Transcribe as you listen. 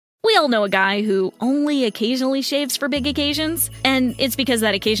all know a guy who only occasionally shaves for big occasions, and it's because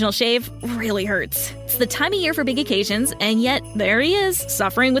that occasional shave really hurts. It's the time of year for big occasions, and yet there he is,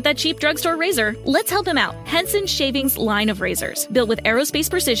 suffering with that cheap drugstore razor. Let's help him out. Henson Shaving's line of razors, built with aerospace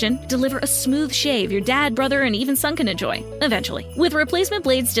precision, deliver a smooth shave your dad, brother, and even son can enjoy, eventually. With replacement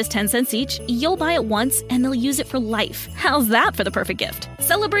blades just 10 cents each, you'll buy it once, and they'll use it for life. How's that for the perfect gift?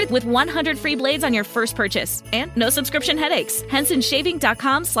 Celebrate with 100 free blades on your first purchase, and no subscription headaches.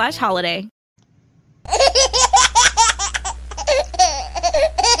 HensonShaving.com/holiday.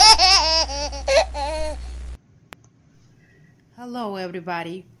 Hello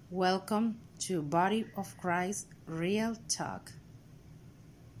everybody, welcome to Body of Christ Real Talk.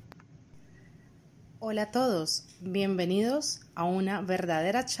 Hola a todos, bienvenidos a una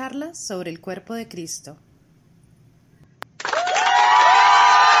verdadera charla sobre el cuerpo de Cristo.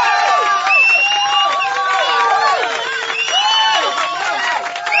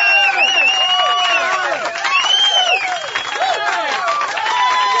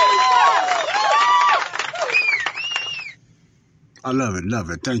 I love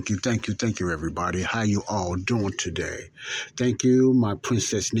it. Thank you, everybody. How you all doing today? Thank you, my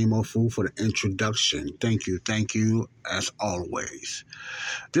Princess Nemo Fu, for the introduction. Thank you, as always.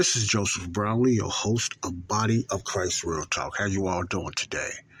 This is Joseph Brownlee, your host of Body of Christ Real Talk. How you all doing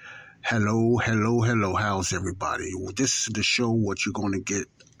today? Hello. How's everybody? Well, this is the show what you're going to get.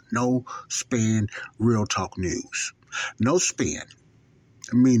 No spin, real talk news. No spin,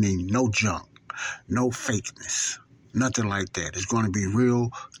 meaning no junk, no fakeness. Nothing like that. It's going to be real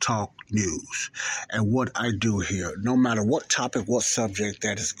talk news. And what I do here, no matter what topic, what subject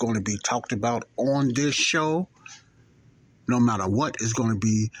that is going to be talked about on this show, no matter what, is going to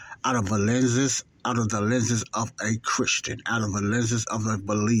be out of the lenses of a Christian, out of the lenses of a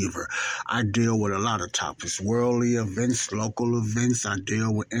believer. I deal with a lot of topics, worldly events, local events. I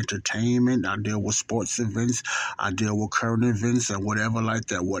deal with entertainment. I deal with sports events. I deal with current events and whatever like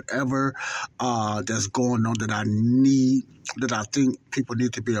that. Whatever that's going on that I think people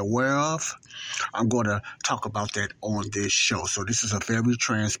need to be aware of, I'm going to talk about that on this show. So this is a very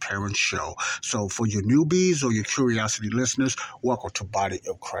transparent show. So for your newbies or your curiosity listeners, welcome to Body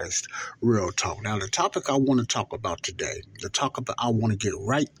of Christ Real Talk. Now, the topic I want to talk about today, I want to get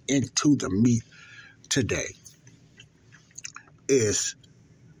right into the meat today, is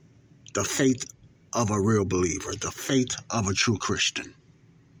the faith of a real believer, the faith of a true Christian.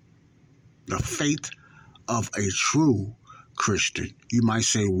 The faith of a true Christian. You might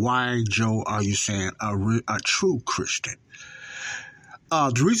say, why, Joe, are you saying a true Christian?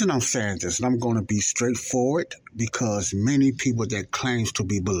 The reason I'm saying this, and I'm going to be straightforward, because many people that claims to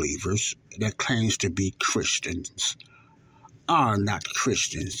be believers, that claims to be Christians, are not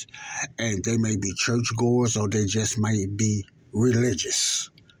Christians. And they may be churchgoers or they just may be religious.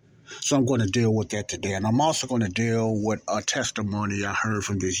 So I'm going to deal with that today. And I'm also going to deal with a testimony I heard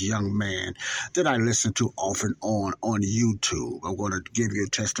from this young man that I listen to off and on YouTube. I'm going to give you a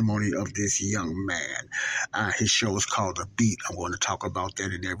testimony of this young man. His show is called The Beat. I'm going to talk about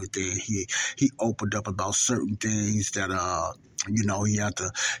that and everything. He opened up about certain things that,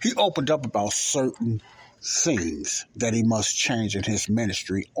 he opened up about certain things that he must change in his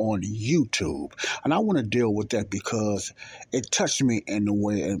ministry on YouTube. And I want to deal with that because it touched me in the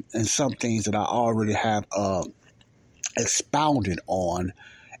way and some things that I already have expounded on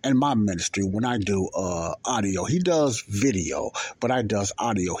in my ministry when I do audio. He does video, but I does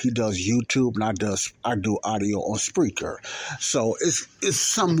audio. He does YouTube, and I do audio on Spreaker. So it's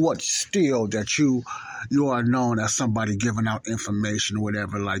somewhat still that you are known as somebody giving out information or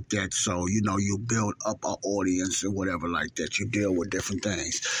whatever like that. So, you build up an audience and whatever like that. You deal with different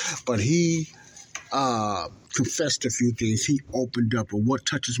things. But he confessed a few things. He opened up, and what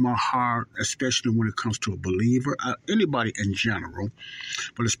touches my heart, especially when it comes to a believer, anybody in general,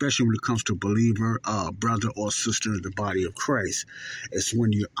 but especially when it comes to a believer, brother or sister in the body of Christ, is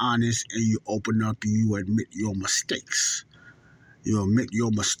when you're honest and you open up and you admit your mistakes. You admit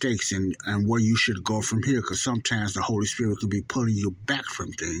your mistakes and where you should go from here, because sometimes the Holy Spirit can be pulling you back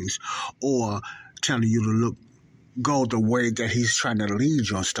from things or telling you to go the way that he's trying to lead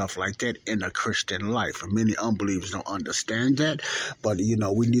you and stuff like that in a Christian life. And many unbelievers don't understand that, but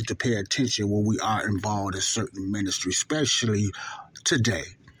we need to pay attention when we are involved in certain ministry, especially today.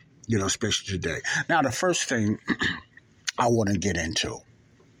 Now, the first thing I want to get into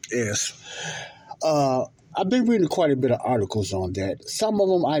is I've been reading quite a bit of articles on that. Some of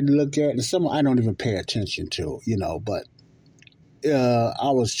them I look at and some I don't even pay attention to, but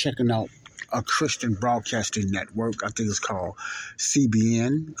I was checking out a Christian Broadcasting Network. I think it's called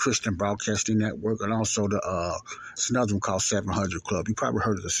CBN, Christian Broadcasting Network, and also it's another one called 700 Club. You probably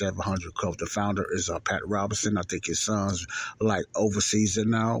heard of the 700 Club. The founder is Pat Robertson. I think his son's like oversees it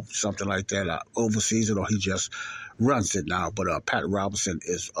now, something like that. Oversees it, or he just runs it now. But Pat Robertson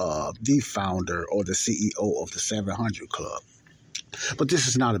is the founder or the CEO of the 700 Club. But this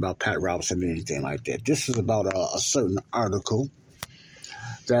is not about Pat Robertson or anything like that. This is about a certain article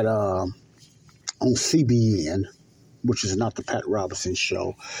that on CBN, which is not the Pat Robertson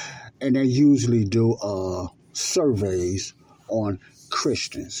show, and they usually do surveys on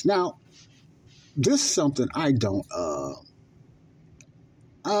Christians. Now, this is something I don't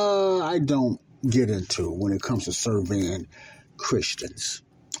get into when it comes to surveying Christians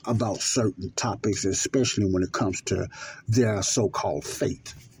about certain topics, especially when it comes to their so-called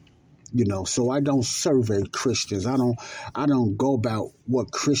faith. So I don't survey Christians. I don't go about what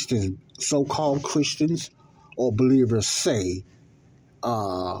Christians, so-called Christians or believers say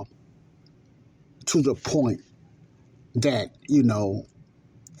to the point that,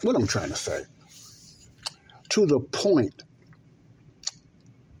 what I'm trying to say, to the point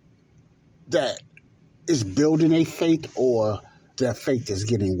that is building a faith or their faith is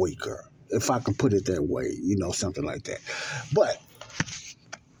getting weaker, if I can put it that way, something like that. But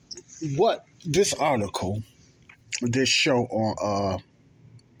what this article, this show on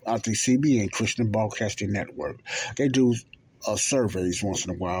I think CBN, Christian Broadcasting Network, they do surveys once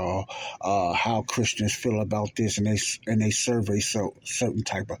in a while, how Christians feel about this, and they survey certain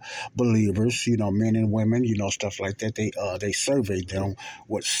type of believers, men and women, stuff like that. They survey them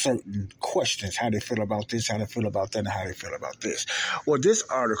with certain questions, how they feel about this, how they feel about that, and how they feel about this. Well, this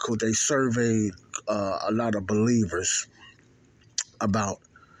article, they surveyed a lot of believers about,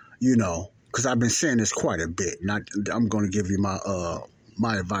 because I've been saying this quite a bit. I'm going to give you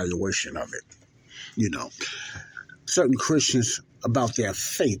my evaluation of it. Certain Christians about their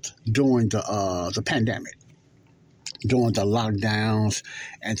faith during the pandemic, during the lockdowns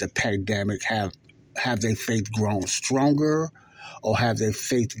and the pandemic. Have their faith grown stronger, or have their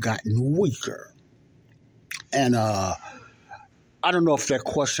faith gotten weaker? And I don't know if that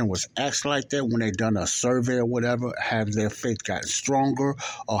question was asked like that when they done a survey or whatever. Have their faith gotten stronger,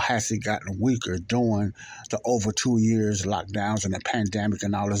 or has it gotten weaker during the over 2 years lockdowns and the pandemic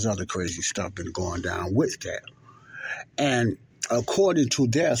and all this other crazy stuff been going down with that? And according to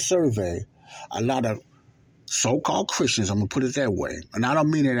their survey, a lot of so-called Christians, I'm going to put it that way, and I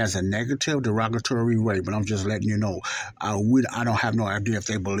don't mean it as a negative, derogatory way, but I'm just letting you know, I don't have no idea if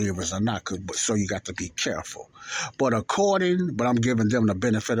they believers or not, so you got to be careful. But I'm giving them the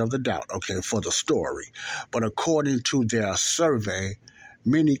benefit of the doubt, okay, for the story. But according to their survey,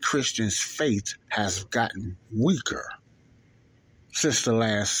 many Christians' faith has gotten weaker since the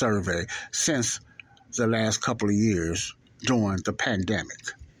last survey, since the last couple of years during the pandemic.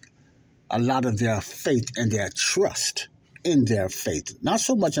 A lot of their faith and their trust in their faith. Not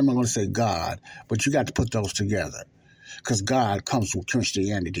so much I'm not going to say God, but you got to put those together, because God comes with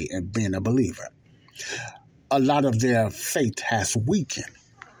Christianity and being a believer. A lot of their faith has weakened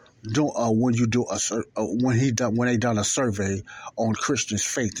when they done a survey on Christians'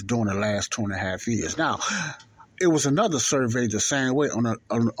 faith during the last 2.5 years. Now, it was another survey the same way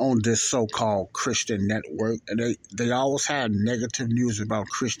on this so-called Christian network, and they always had negative news about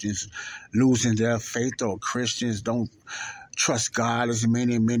Christians losing their faith, or Christians don't trust God as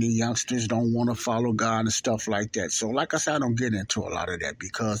many youngsters don't want to follow God and stuff like that. So like I said, I don't get into a lot of that,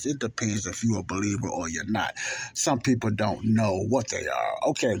 because it depends if you're a believer or you're not. Some people don't know what they are.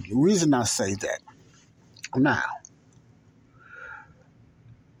 Okay, the reason I say that, now,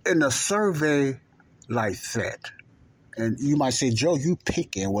 in a survey like that, and you might say, Joe, you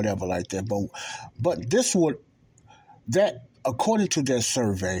picking whatever like that, but that according to their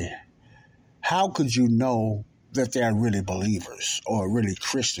survey, how could you know that they are really believers or really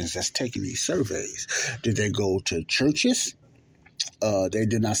Christians that's taking these surveys? Did they go to churches? They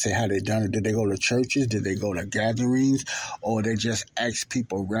did not say how they done it. Did they go to churches? Did they go to gatherings? Or they just asked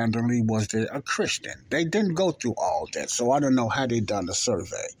people randomly, was there a Christian? They didn't go through all that. So I don't know how they done the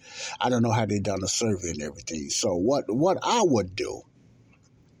survey. I don't know how they done the survey and everything. So what I would do,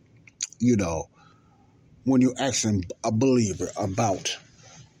 when you're asking a believer about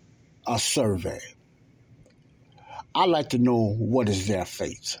a survey, I like to know, what is their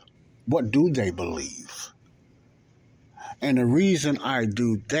faith? What do they believe? And the reason I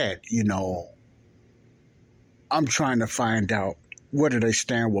do that, I'm trying to find out whether they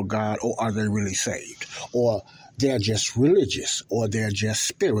stand with God, or are they really saved? Or they're just religious, or they're just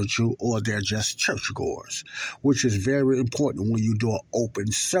spiritual, or they're just churchgoers, which is very important when you do an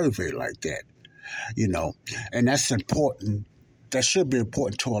open survey like that, and that's important. That should be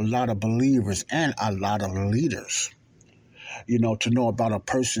important to a lot of believers and a lot of leaders, to know about a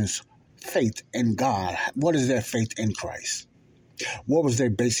person's faith in God. What is their faith in Christ? What was they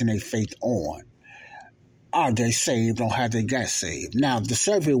basing their faith on? Are they saved, or have they got saved? Now, the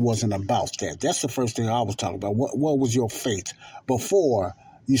survey wasn't about that. That's the first thing I was talking about. What was your faith before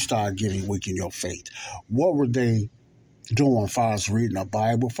you started getting weak in your faith? What were they doing as far as reading the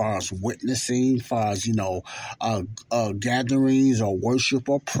Bible, as far as witnessing, as far as, gatherings or worship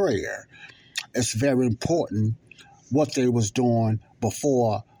or prayer? It's very important what they was doing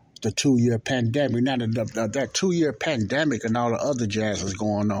before the 2-year pandemic. Now, that 2-year pandemic and all the other jazz was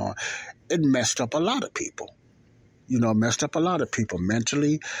going on, it messed up a lot of people. Messed up a lot of people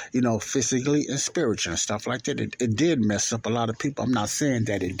mentally, physically and spiritually and stuff like that. It did mess up a lot of people. I'm not saying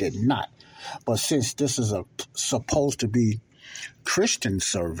that it did not. But since this is supposed to be Christian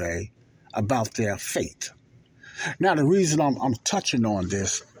survey about their faith. Now, the reason I'm touching on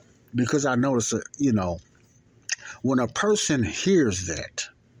this, because I notice that, when a person hears that,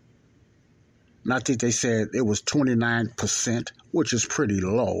 and I think they said it was 29%, which is pretty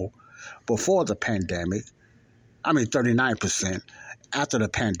low, before the pandemic. 39%. After the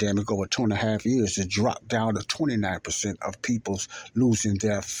pandemic, over 2.5 years, it dropped down to 29% of people losing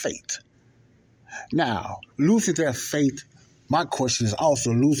their faith. Now, losing their faith, my question is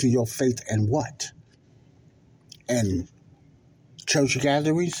also losing your faith in what? In church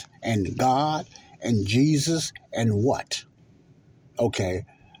gatherings, and God, and Jesus, and what? Okay,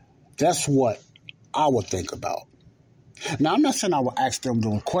 that's what I would think about. Now, I'm not saying I would ask them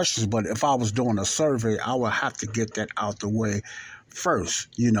those questions, but if I was doing a survey, I would have to get that out the way first.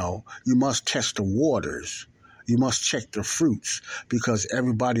 You must test the waters. You must check the fruits, because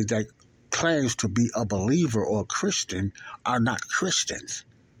everybody that claims to be a believer or a Christian are not Christians.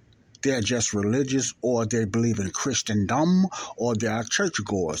 They're just religious, or they believe in Christendom, or they are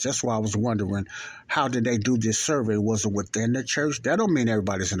churchgoers. That's why I was wondering, how did they do this survey? Was it within the church? That don't mean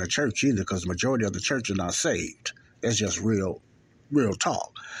everybody's in the church either, because the majority of the church are not saved. That's just real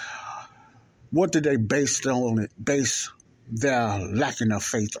talk. What did they base their lacking of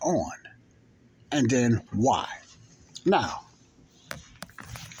faith on? And then why? Now,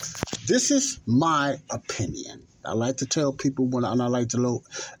 this is my opinion. I like to tell people and I like to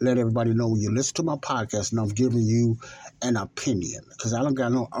let everybody know when you listen to my podcast, and I'm giving you an opinion, because I don't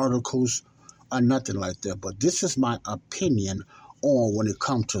got no articles or nothing like that. But this is my opinion on when it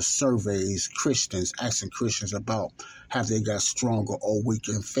comes to surveys, Christians, asking Christians about have they got stronger or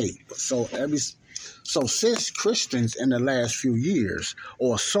weaker in faith. So since Christians in the last few years,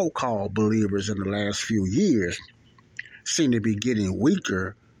 or so-called believers in the last few years, seem to be getting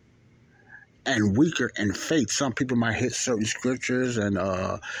weaker and weaker in faith. Some people might hit certain scriptures, and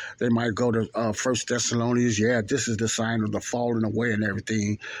they might go to 1 Thessalonians. Yeah, this is the sign of the falling away and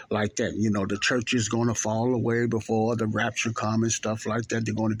everything like that. The church is going to fall away before the rapture comes and stuff like that.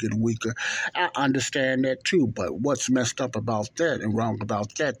 They're going to get weaker. I understand that too, but what's messed up about that and wrong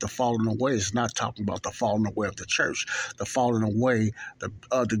about that, the falling away is not talking about the falling away of the church. The falling away,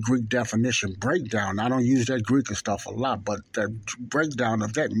 the Greek definition breakdown, I don't use that Greek and stuff a lot, but the breakdown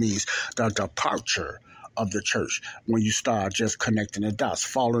of that means the departure of the church. When you start just connecting the dots,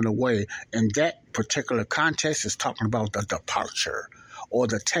 falling away in that particular context is talking about the departure or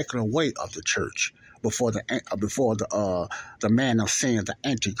the taking away of the church before the man of sin, the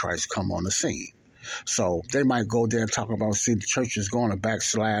Antichrist, come on the scene. So they might go there and talk about, see, the church is going to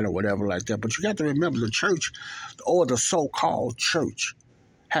backslide or whatever like that. But you got to remember, the church, or the so-called church,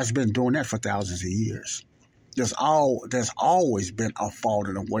 has been doing that for thousands of years. There's always been a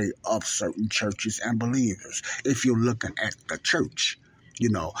falling away of certain churches and believers. If you're looking at the church,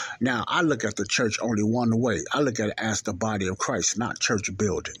 Now, I look at the church only one way. I look at it as the body of Christ, not church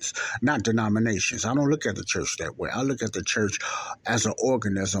buildings, not denominations. I don't look at the church that way. I look at the church as an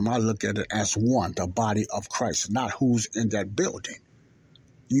organism. I look at it as one, the body of Christ, not who's in that building.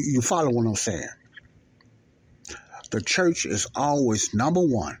 You follow what I'm saying? The church is always number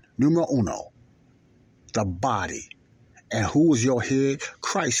one, numero uno, the body. And who is your head?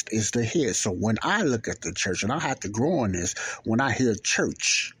 Christ is the head. So when I look at the church, and I have to grow on this, when I hear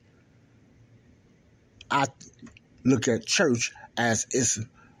church, I look at church as it's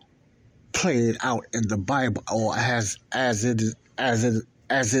played out in the Bible, or as it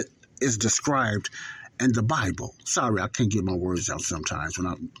is described in the Bible. Sorry, I can't get my words out sometimes when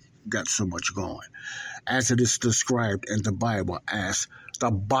I've got so much going. As it is described in the Bible as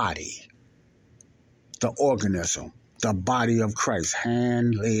the body. the organism, the body of Christ,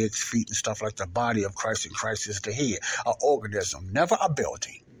 hand, legs, feet, and stuff like the body of Christ, and Christ is the head. An organism, never a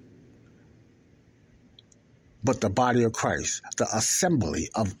building, but the body of Christ, the assembly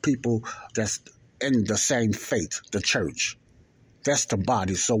of people that's in the same faith, the church. That's the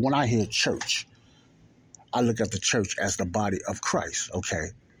body. So when I hear church, I look at the church as the body of Christ, okay?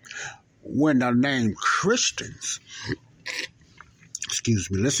 When the name Christians,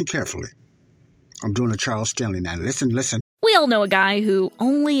 excuse me, listen carefully. I'm doing a Charles Stanley now. Listen. We all know a guy who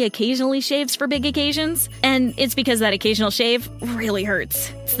only occasionally shaves for big occasions, and it's because that occasional shave really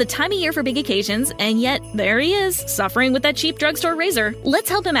hurts. It's the time of year for big occasions, and yet there he is, suffering with that cheap drugstore razor. Let's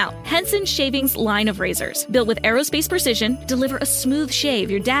help him out. Henson Shaving's line of razors, built with aerospace precision, deliver a smooth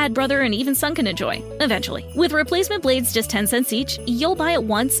shave your dad, brother, and even son can enjoy, eventually. With replacement blades just 10 cents each, you'll buy it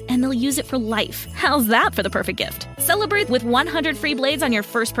once, and they'll use it for life. How's that for the perfect gift? Celebrate with 100 free blades on your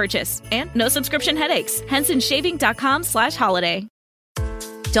first purchase, and no subscription headaches. HensonShaving.com/holiday.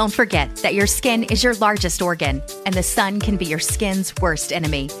 Don't forget that your skin is your largest organ, and the sun can be your skin's worst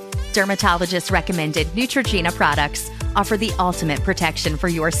enemy. Dermatologist-recommended Neutrogena products offer the ultimate protection for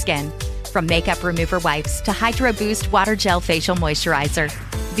your skin. From makeup remover wipes to Hydro Boost Water Gel Facial Moisturizer,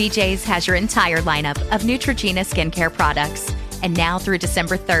 BJ's has your entire lineup of Neutrogena skincare products. And now through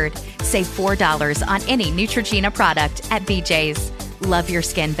December 3rd, save $4 on any Neutrogena product at BJ's. Love your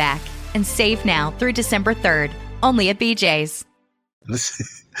skin back and save now through December 3rd, only at BJ's.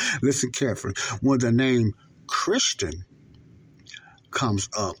 Listen carefully. When the name Christian comes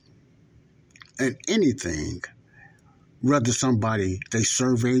up in anything, whether somebody, they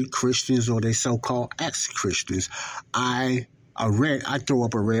surveyed Christians or they so-called ex-Christians, I throw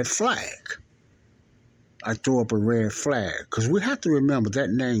up a red flag. I throw up a red flag because we have to remember that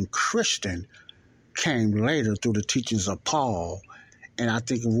name Christian came later through the teachings of Paul, and I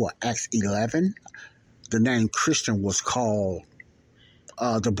think of Acts 11. The name Christian was called,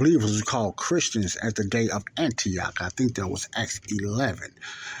 the believers were called Christians at the day of Antioch. I think that was Acts 11,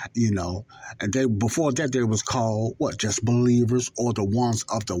 and before that they was called just believers, or the ones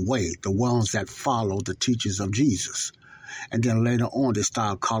of the way, the ones that follow the teachings of Jesus. And then later on, they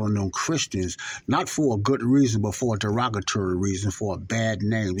started calling them Christians, not for a good reason, but for a derogatory reason, for a bad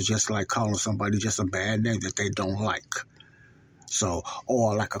name. It's just like calling somebody just a bad name that they don't like. So,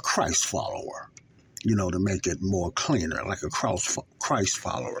 or like a Christ follower, to make it more cleaner, like a Christ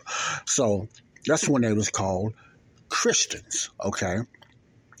follower. So that's when they was called Christians, okay?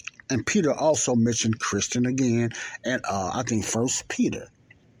 And Peter also mentioned Christian again, and I think 1 Peter.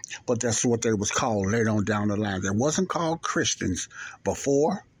 But that's what they was called later on down the line. They wasn't called Christians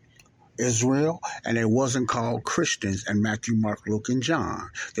before Israel, and they wasn't called Christians in Matthew, Mark, Luke, and John.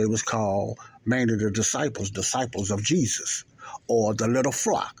 They was called mainly the disciples of Jesus, or the little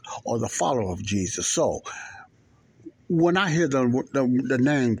flock, or the follower of Jesus. So when I hear the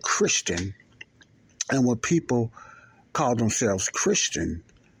name Christian, and when people call themselves Christian,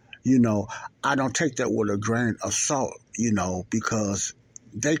 I don't take that with a grain of salt, because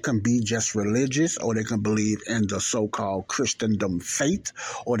they can be just religious, or they can believe in the so-called Christendom faith,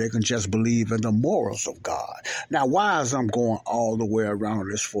 or they can just believe in the morals of God. Now, why is I'm going all the way around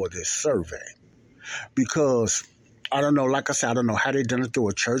this for this survey? Because I don't know, like I said, I don't know how they done it through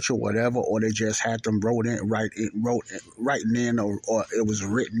a church or whatever, or they just had them writing in, or it was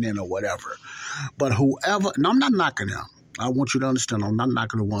written in or whatever. But whoever, and I'm not knocking them. I want you to understand, I'm not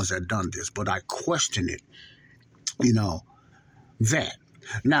knocking the ones that done this, but I question it, that.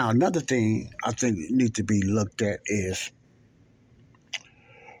 Now, another thing I think need to be looked at is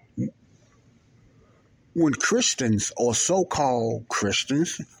when Christians or so-called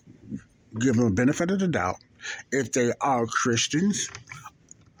Christians, give them the benefit of the doubt, if they are Christians,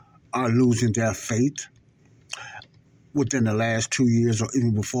 are losing their faith within the last 2 years or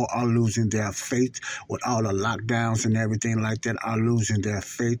even before, are losing their faith with all the lockdowns and everything like that, are losing their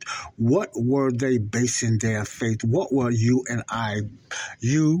faith. What were they basing their faith? What were you and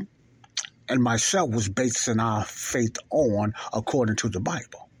myself was basing our faith on according to the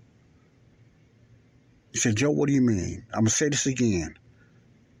Bible? You said, Joe, what do you mean? I'm going to say this again.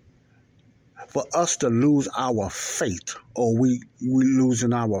 For us to lose our faith, or we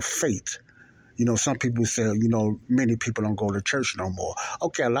losing our faith, some people say, many people don't go to church no more.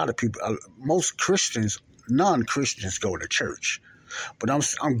 Okay, a lot of people, most Christians, non-Christians go to church. But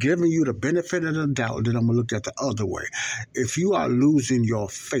I'm giving you the benefit of the doubt that I'm going to look at the other way. If you are losing your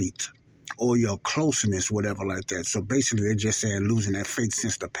faith or your closeness, whatever like that. So basically, they're just saying losing that faith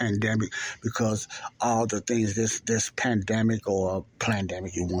since the pandemic, because all the things this pandemic or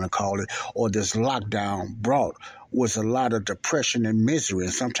plandemic, you want to call it, or this lockdown brought was a lot of depression and misery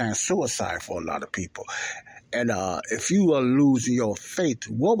and sometimes suicide for a lot of people. And if you are losing your faith,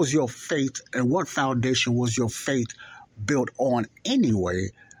 what was your faith and what foundation was your faith built on anyway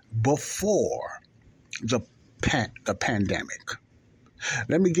before the pandemic?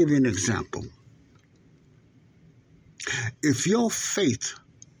 Let me give you an example. If your faith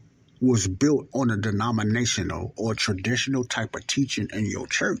was built on a denominational or traditional type of teaching in your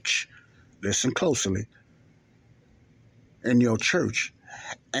church, listen closely, in your church,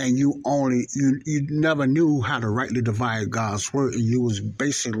 and you never knew how to rightly divide God's word, and you was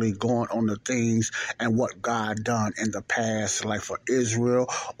basically going on the things and what God done in the past, like for Israel,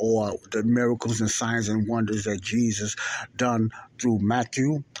 or the miracles and signs and wonders that Jesus done through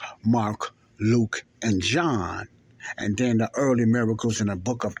Matthew, Mark, Luke, and John. And then the early miracles in the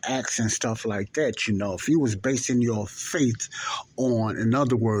book of Acts and stuff like that, if you was basing your faith on, in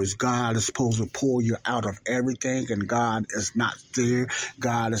other words, God is supposed to pull you out of everything and God is not there,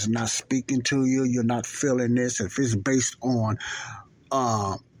 God is not speaking to you, you're not feeling this. If it's based on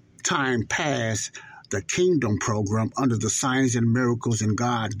time past, the kingdom program under the signs and miracles and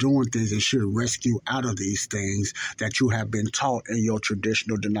God doing things, it should rescue out of these things that you have been taught in your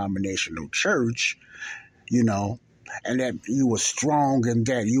traditional denominational church, and that you were strong in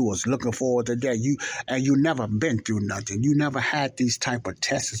that, you was looking forward to that, you never been through nothing. You never had these type of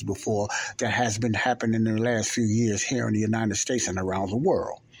tests before that has been happening in the last few years here in the United States and around the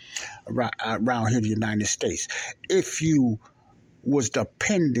world, around here in the United States. If you was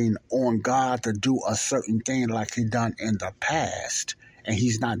depending on God to do a certain thing like he done in the past, and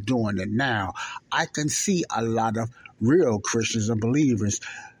he's not doing it now, I can see a lot of real Christians and believers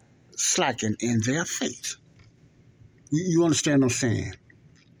slacking in their faith. You understand what I'm saying?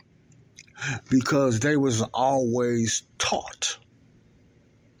 Because they was always taught,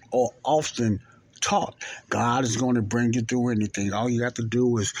 or often taught, God is going to bring you through anything. All you have to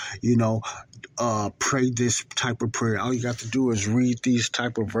do is, pray this type of prayer. All you got to do is read these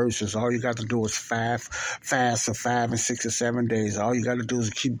type of verses. All you got to do is fast for 5 and 6 or 7 days. All you got to do is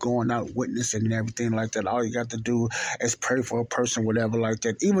keep going out witnessing and everything like that. All you got to do is pray for a person, whatever like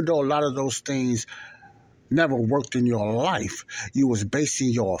that. Even though a lot of those things never worked in your life, you was basing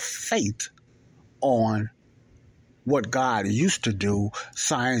your faith on what God used to do,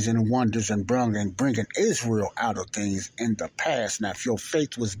 signs and wonders and bringing Israel out of things in the past. Now, if your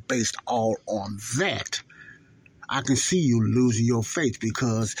faith was based all on that, I can see you losing your faith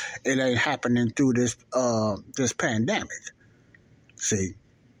because it ain't happening through this pandemic. See,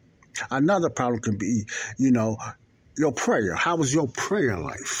 another problem can be, your prayer. How was your prayer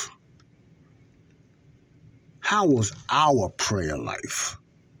life? How was our prayer life?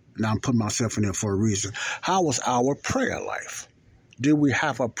 Now I'm putting myself in there for a reason. How was our prayer life? Did we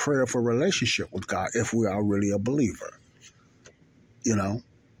have a prayerful relationship with God if we are really a believer?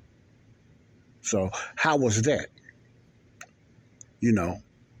 So how was that? And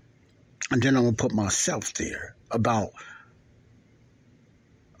then I'm going to put myself there about,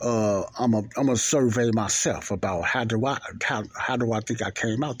 I'm gonna survey myself about how do I think I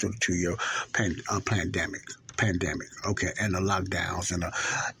came out through the 2-year pandemic, okay, and the lockdowns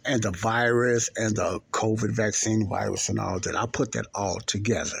and the virus and the COVID vaccine virus and all that. I put that all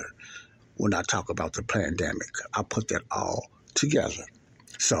together when I talk about the pandemic. I put that all together.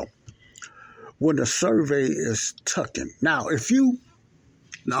 So when the survey is taken, now I'm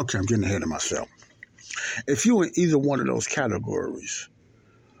getting ahead of myself. If you in either one of those categories,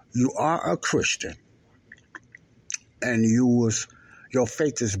 you are a Christian and your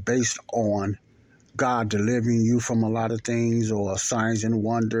faith is based on God delivering you from a lot of things, or signs and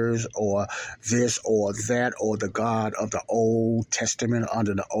wonders, or this or that, or the God of the Old Testament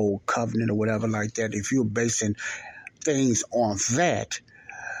under the Old Covenant or whatever like that. If you're basing things on that,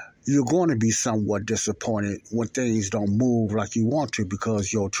 you're going to be somewhat disappointed when things don't move like you want to,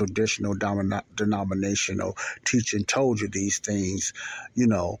 because your traditional denominational teaching told you these things,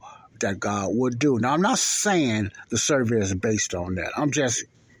 that God would do. Now, I'm not saying the survey is based on that. I'm just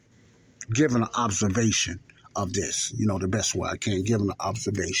giving an observation of this, the best way I can, give an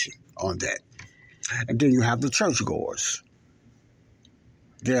observation on that. And then you have the churchgoers.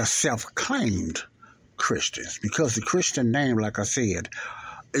 They're self-claimed Christians, because the Christian name, like I said,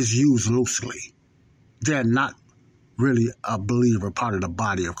 is used loosely. They're not really a believer, part of the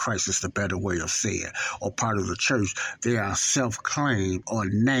body of Christ is the better way of saying, or part of the church. They are self-claimed or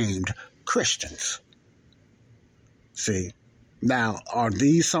named Christians. See? Now, are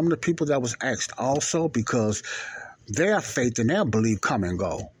these some of the people that was asked also? Because their faith and their belief come and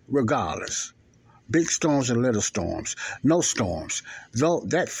go, regardless. Big storms and little storms, no storms. Though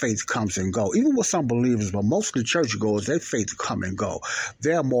that faith comes and go. Even with some believers, but mostly churchgoers, their faith come and go.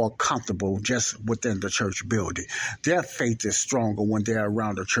 They're more comfortable just within the church building. Their faith is stronger when they're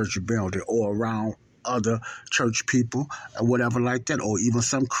around the church building or around other church people or whatever like that, or even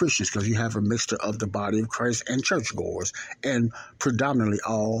some Christians, because you have a mixture of the body of Christ and churchgoers, and predominantly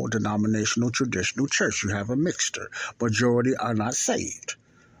all denominational traditional church. You have a mixture. Majority are not saved.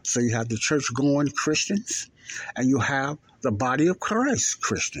 So you have the church-going Christians, and you have the body of Christ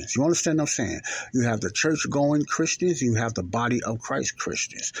Christians. You understand what I'm saying? You have the church-going Christians, you have the body of Christ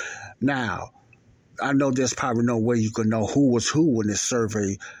Christians. Now, I know there's probably no way you can know who was who when this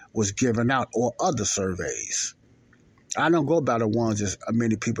survey was given out, or other surveys. I don't go by the ones that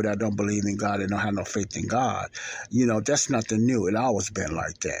many people that don't believe in God and don't have no faith in God. You know, that's nothing new. It always been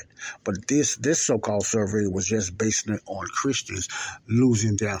like that. But this so-called survey was just based on Christians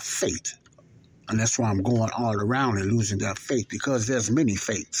losing their faith. And that's why I'm going all around and losing their faith, because there's many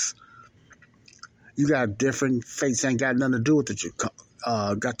faiths. You got different faiths, ain't got nothing to do with it.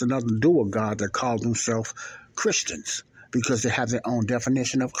 Got nothing to do with God that call themselves Christians, because they have their own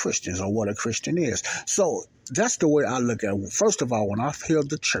definition of Christians or what a Christian is. So that's the way I look at it. First of all, when I hear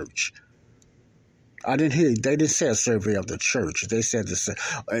the church, they didn't say a survey of the church. They said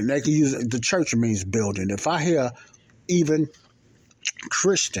and they can use, the church means building. If I hear even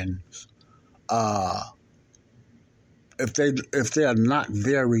Christians, if they're not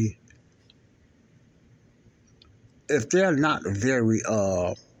very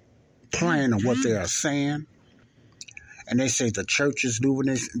plain on what they are saying, and they say the church is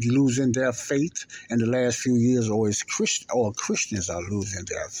losing their faith in the last few years, or Christians are losing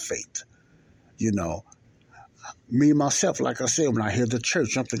their faith. You know, me, myself, like I said, when I hear the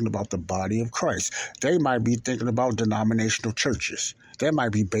church, I'm thinking about the body of Christ. They might be thinking about denominational churches. They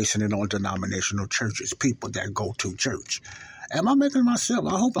might be basing it on denominational churches, people that go to church. Am I making myself?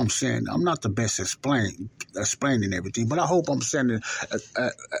 I hope I'm saying, I'm not the best explaining everything, but I hope I'm saying it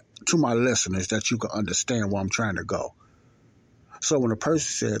to my listeners that you can understand where I'm trying to go. So when a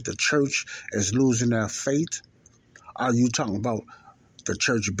person said the church is losing their faith, are you talking about the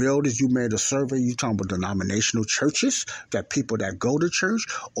church builders? You made a survey. You talking about denominational churches, that people that go to church,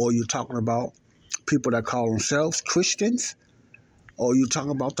 or you talking about people that call themselves Christians, or you talking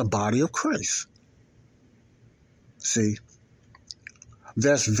about the body of Christ? See,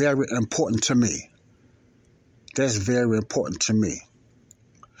 that's very important to me. That's very important to me.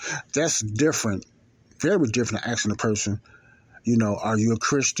 That's different, very different than asking a person, you know, are you a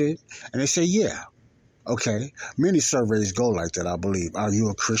Christian? And they say, yeah. Okay. Many surveys go like that, I believe. Are you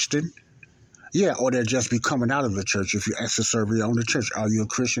a Christian? Yeah. Or they'll just be coming out of the church. If you ask a survey on the church, are you a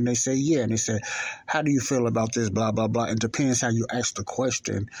Christian? They say, yeah. And they say, how do you feel about this? Blah, blah, blah. It depends how you ask the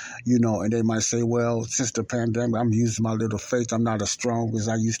question, you know, and they might say, well, since the pandemic, I'm using my little faith. I'm not as strong as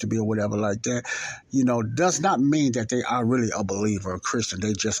I used to be, or whatever like that. You know, does not mean that they are really a believer, a Christian.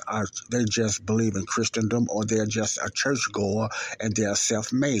 They just believe in Christendom, or they're just a churchgoer and they're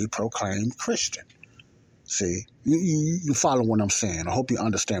self-made, proclaimed Christian. See, you follow what I'm saying. I hope you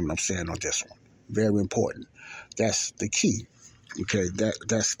understand what I'm saying on this one. Very important. That's the key. Okay,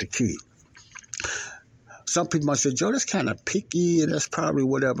 that's the key. Some people might say, Joe, that's kind of picky, and that's probably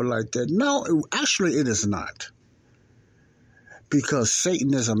whatever like that. No, actually it is not. Because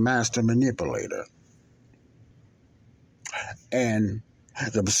Satan is a master manipulator. And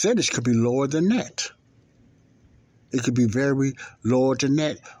the percentage could be lower than that. It could be very lower than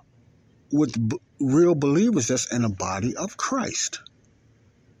that with real believers that's in the body of Christ.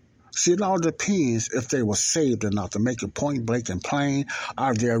 See, it all depends if they were saved or not. To make it point blank and plain,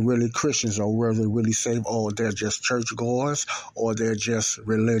 are they really Christians, or were they really saved, or they're just churchgoers, or they're just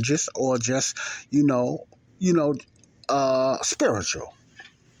religious, or just, spiritual.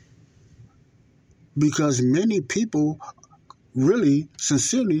 Because many people really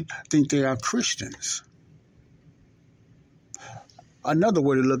sincerely think they are Christians. Another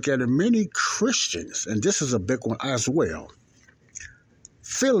way to look at it, many Christians, and this is a big one as well,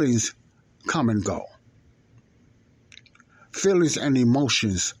 feelings come and go. Feelings and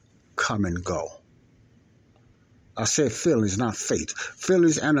emotions come and go. I said feelings, not faith.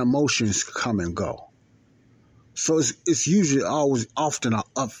 Feelings and emotions come and go. So it's usually always often an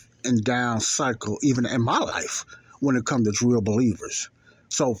up and down cycle, even in my life, when it comes to real believers.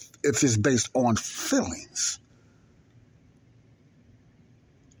 So if it's based on feelings.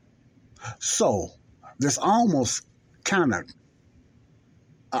 So there's almost kind of,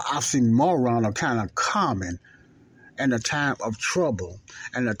 I've seen more around, or kind of common, in a time of trouble,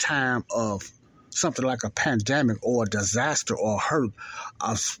 in a time of something like a pandemic or a disaster or hurt,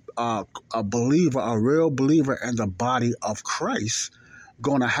 a believer, a real believer in the body of Christ,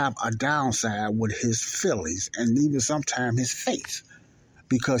 going to have a downside with his feelings and even sometimes his faith,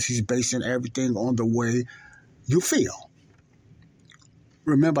 because he's basing everything on the way you feel.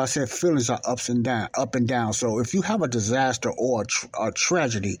 Remember, I said feelings are up and down. So if you have a disaster or a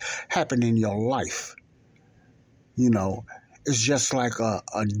tragedy happen in your life, it's just like a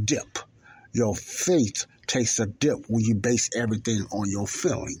dip. Your faith takes a dip when you base everything on your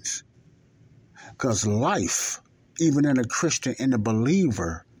feelings. Because life, even in a Christian, in a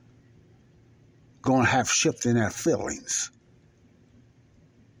believer, going to have shift in their feelings.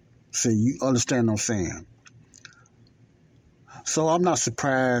 See, you understand what I'm saying? So I'm not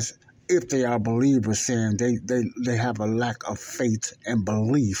surprised if they are believers saying they have a lack of faith and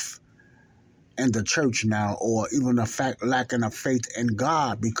belief in the church now, or even lacking of faith in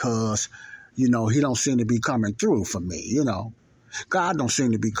God, because, he don't seem to be coming through for me, God don't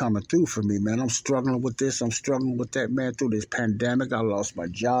seem to be coming through for me, man. I'm struggling with this. I'm struggling with that, man, through this pandemic. I lost my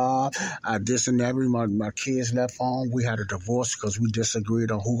job. This and that. My kids left home. We had a divorce because we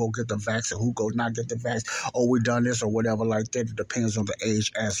disagreed on who go get the vaccine, who go not get the vaccine, or we done this or whatever like that. It depends on the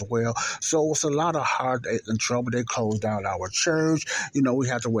age as well. So it's a lot of heartache and trouble. They closed down our church. We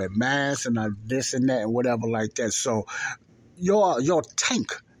had to wear masks and this and that and whatever like that. So your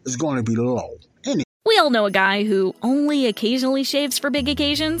tank is going to be low. We all know a guy who only occasionally shaves for big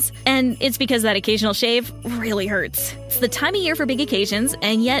occasions, and it's because that occasional shave really hurts. It's the time of year for big occasions,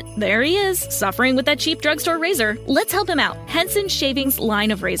 and yet there he is, suffering with that cheap drugstore razor. Let's help him out. Henson Shaving's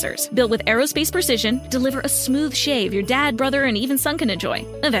line of razors, built with aerospace precision, deliver a smooth shave your dad, brother, and even son can enjoy,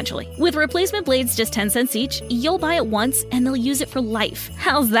 eventually. With replacement blades just 10 cents each, you'll buy it once, and they'll use it for life.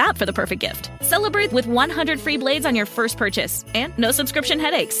 How's that for the perfect gift? Celebrate with 100 free blades on your first purchase, and no subscription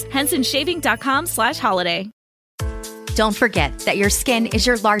headaches. HensonShaving.com/holiday. Don't forget that your skin is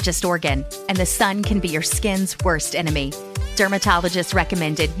your largest organ, and the sun can be your skin's worst enemy.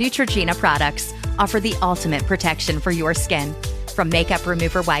 Dermatologist-recommended Neutrogena products offer the ultimate protection for your skin. From makeup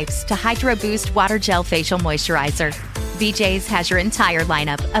remover wipes to Hydro Boost Water Gel Facial Moisturizer, BJ's has your entire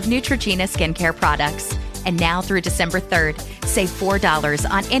lineup of Neutrogena skincare products. And now through December 3rd, save $4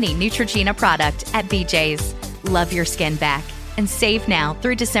 on any Neutrogena product at BJ's. Love your skin back and save now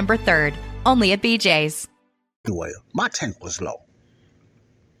through December 3rd, only at BJ's. Well, my tank was low.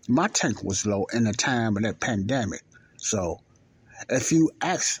 My tank was low in the time of that pandemic. So if you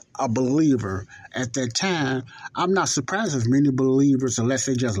ask a believer at that time, I'm not surprised if many believers, unless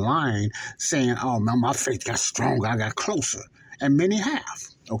they're just lying, saying, oh, man, my faith got stronger, I got closer. And many have,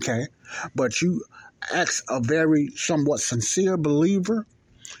 okay? But you ask a very somewhat sincere believer,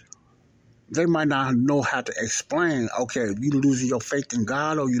 they might not know how to explain, okay, you losing your faith in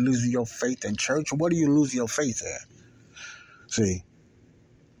God or you losing your faith in church? What are you losing your faith in? See?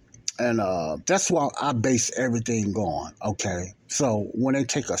 And that's why I base everything on, okay? So when they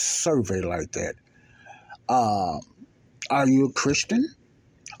take a survey like that, are you a Christian?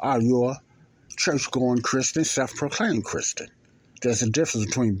 Are you a church-going Christian, self-proclaimed Christian? There's a difference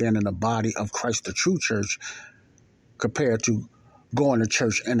between being in the body of Christ, the true church, compared to going to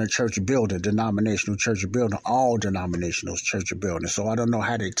church in a church building, denominational church building, all denominational church buildings. So I don't know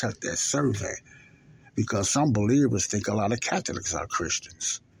how they took that survey, because some believers think a lot of Catholics are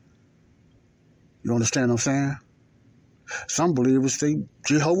Christians. You understand what I'm saying? Some believers think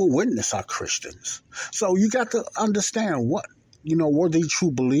Jehovah's Witnesses are Christians. So you got to understand what, were they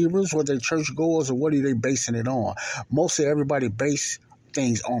true believers? Were they churchgoers? Or what are they basing it on? Mostly everybody base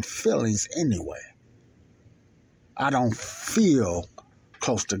things on feelings anyway. I don't feel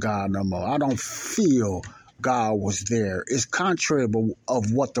close to God no more. I don't feel God was there. It's contrary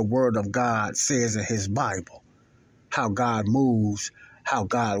of what the Word of God says in His Bible, how God moves, how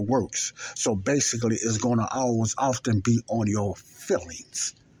God works. So basically, it's going to always often be on your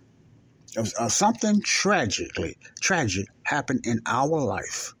feelings. If something tragic happened in our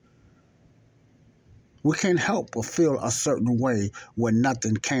life, we can't help but feel a certain way when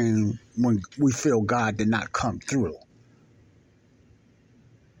nothing came, when we feel God did not come through.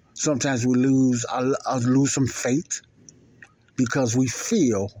 Sometimes we lose some faith because we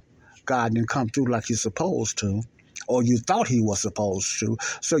feel God didn't come through like He's supposed to, or you thought He was supposed to,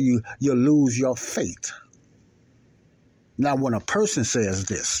 so you lose your faith. Now, when a person says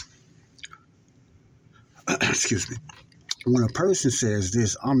this, excuse me, when a person says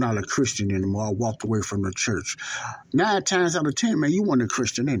this, I'm not a Christian anymore, I walked away from the church. 9 times out of 10, man, you weren't a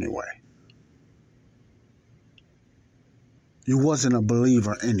Christian anyway. You wasn't a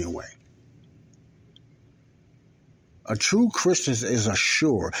believer anyway. A true Christian is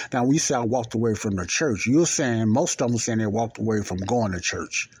assured. Now, we say I walked away from the church. You're saying, most of them saying they walked away from going to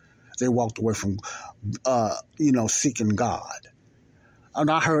church. They walked away from, seeking God. And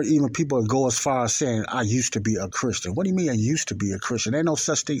I heard even people go as far as saying, I used to be a Christian. What do you mean I used to be a Christian? There ain't no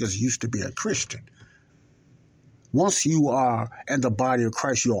such thing as used to be a Christian. Once you are in the body of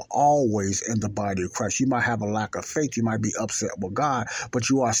Christ, you're always in the body of Christ. You might have a lack of faith. You might be upset with God, but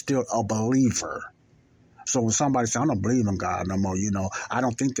you are still a believer. So when somebody says, I don't believe in God no more, I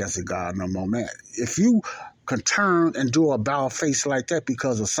don't think that's a God no more, man. If you can turn and do a about face like that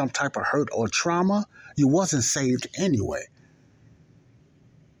because of some type of hurt or trauma, you wasn't saved anyway.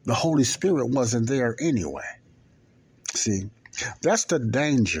 The Holy Spirit wasn't there anyway. See, that's the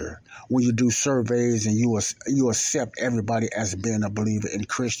danger when you do surveys and you accept everybody as being a believer and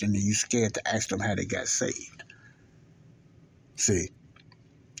Christian and you scared to ask them how they got saved. See.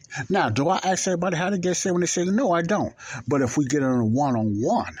 Now, do I ask everybody how to get saved when they say, no, I don't. But if we get on a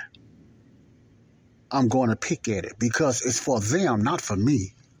one-on-one, I'm going to pick at it because it's for them, not for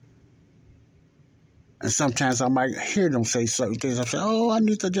me. And sometimes I might hear them say certain things. I say, I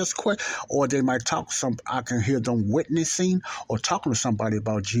need to just quit. Or they might I can hear them witnessing or talking to somebody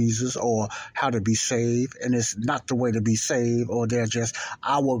about Jesus or how to be saved. And it's not the way to be saved. Or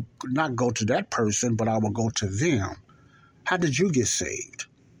I will not go to that person, but I will go to them. How did you get saved?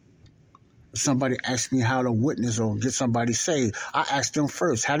 Somebody asks me how to witness or get somebody saved. I ask them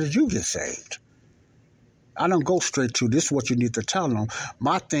first, how did you get saved? I don't go straight to this is what you need to tell them.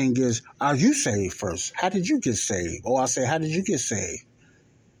 My thing is, are you saved first? How did you get saved? Or I say, how did you get saved?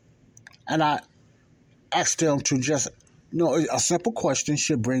 And I ask them to just, a simple question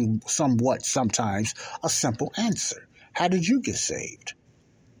should bring sometimes a simple answer. How did you get saved?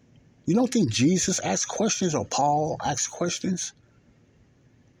 You don't think Jesus asked questions or Paul asked questions?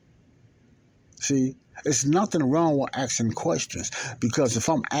 See, it's nothing wrong with asking questions because if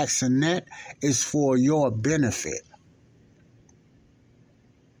I'm asking that, it's for your benefit.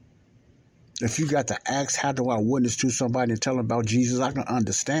 If you got to ask, how do I witness to somebody and tell them about Jesus, I can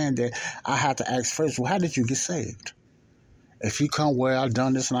understand that. I have to ask first, well, how did you get saved? If you come where I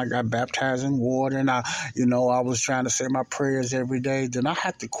done this and I got baptized in water and I was trying to say my prayers every day, then I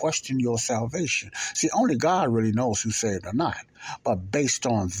have to question your salvation. See, only God really knows who's saved or not. But based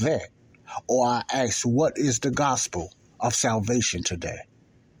on that, or I ask, what is the gospel of salvation today?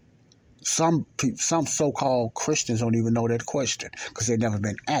 Some so-called Christians don't even know that question because they've never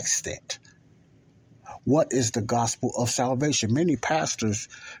been asked that. What is the gospel of salvation? Many pastors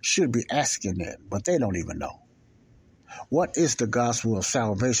should be asking that, but they don't even know. What is the gospel of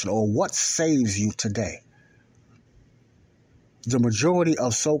salvation, or what saves you today? The majority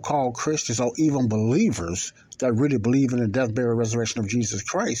of so-called Christians or even believers that really believe in the death, burial, resurrection of Jesus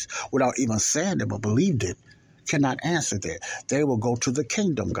Christ without even saying it but believed it cannot answer that. They will go to the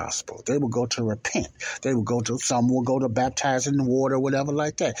kingdom gospel. They will go to repent. Some will go to baptize in the water, whatever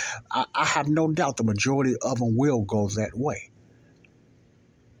like that. I have no doubt the majority of them will go that way.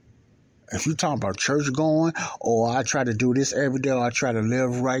 If you're talking about church going, or I try to do this every day, or I try to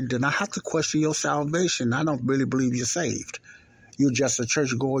live right, then I have to question your salvation. I don't really believe you're saved. You're just a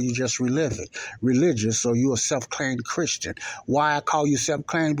church goer. You just religious, so you're a self-claimed Christian. Why I call you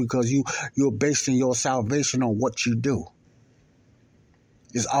self-claimed? Because you're basing your salvation on what you do.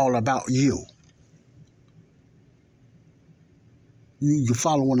 It's all about you. You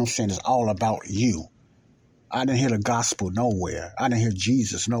follow what I'm saying? It's all about you. I didn't hear the gospel nowhere. I didn't hear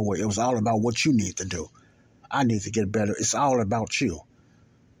Jesus nowhere. It was all about what you need to do. I need to get better. It's all about you.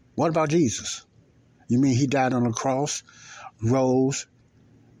 What about Jesus? You mean he died on the cross, rose,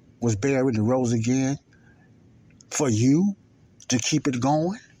 was buried, and rose again for you to keep it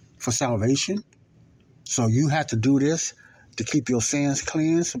going, for salvation? So you have to do this to keep your sins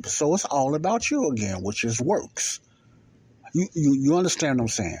cleansed? So it's all about you again, which is works. You understand what I'm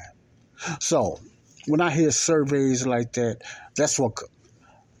saying? So when I hear surveys like that, that's what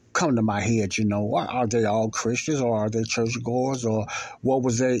come to my head, Are they all Christians, or are they churchgoers, or what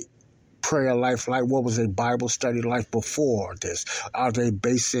was their prayer life like? What was their Bible study life before this? Are they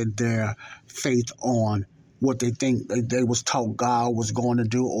basing their faith on what they think they was taught God was going to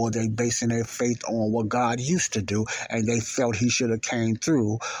do, or they basing their faith on what God used to do and they felt he should have came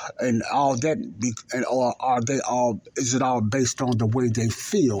through, and all that, or is it all based on the way they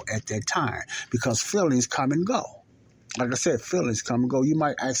feel at that time? Because feelings come and go. Like I said, feelings come and go. You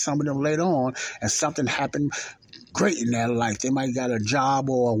might ask some of them later on and something happened great in their life. They might got a job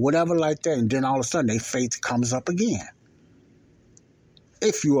or whatever like that, and then all of a sudden their faith comes up again.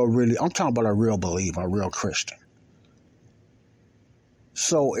 If you are really, I'm talking about a real believer, a real Christian.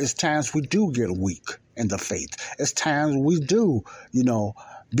 So it's times we do get weak in the faith. It's times we do,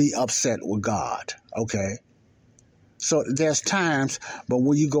 be upset with God. Okay. So there's times, but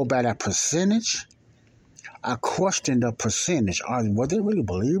when you go by that percentage, I question the percentage. Were they really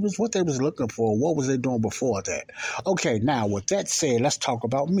believers? What they was looking for? What was they doing before that? Okay, now with that said, let's talk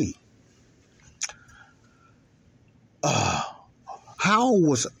about me. How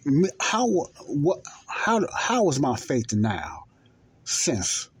was my faith now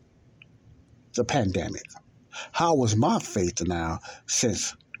since the pandemic? How was my faith now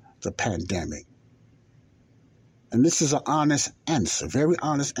since the pandemic? And this is an honest answer, very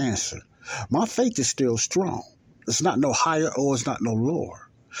honest answer. My faith is still strong. It's not no higher or it's not no lower.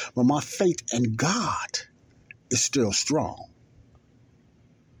 But my faith in God is still strong.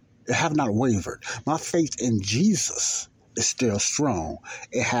 It have not wavered. My faith in Jesus is still strong.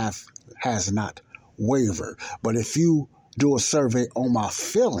 It has not wavered. But if you do a survey on my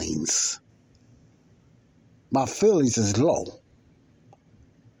feelings is low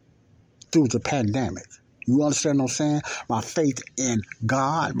through the pandemic. You understand what I'm saying? My faith in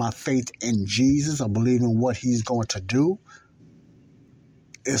God, my faith in Jesus, I believe in what he's going to do,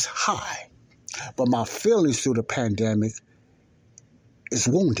 is high. But my feelings through the pandemic is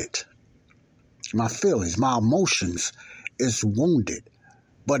wounded. My feelings, my emotions is wounded.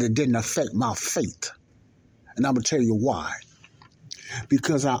 But it didn't affect my faith. And I'm going to tell you why.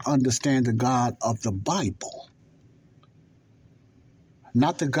 Because I understand the God of the Bible.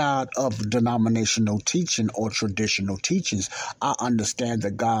 Not the God of denominational teaching or traditional teachings. I understand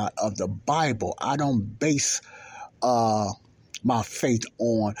the God of the Bible. I don't base my faith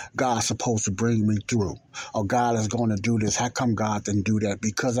on God's supposed to bring me through, or God is going to do this. How come God didn't do that?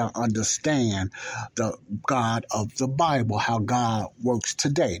 Because I understand the God of the Bible, how God works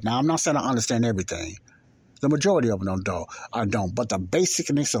today. Now, I'm not saying I understand everything. The majority of them I don't. But the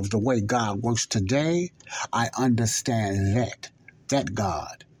basicness of the way God works today, I understand that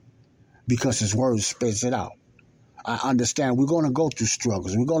God, because his word spells it out. I understand we're going to go through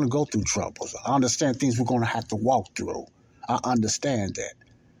struggles. We're going to go through troubles. I understand things we're going to have to walk through. I understand that.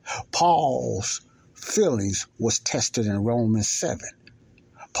 Paul's feelings was tested in Romans 7.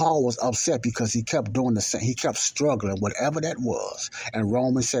 Paul was upset because he kept doing the same. He kept struggling, whatever that was. And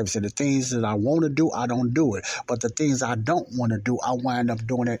Romans 7 said, the things that I want to do, I don't do it. But the things I don't want to do, I wind up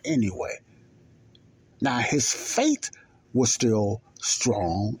doing it anyway. Now, his faith was still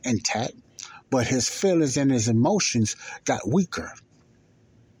strong, intact, but his feelings and his emotions got weaker.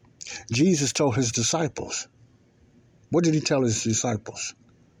 Jesus told his disciples. What did he tell his disciples?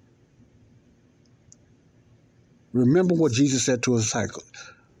 Remember what Jesus said to his disciples.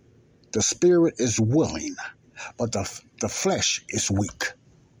 The spirit is willing, but the flesh is weak.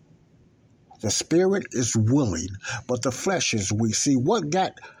 The spirit is willing, but the flesh is weak. See, what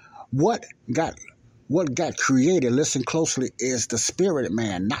got created, listen closely, is the spirit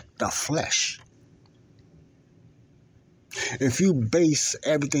man, not the flesh. If you base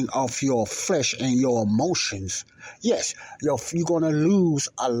everything off your flesh and your emotions, yes, you're going to lose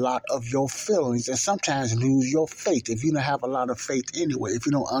a lot of your feelings and sometimes lose your faith if you don't have a lot of faith anyway. If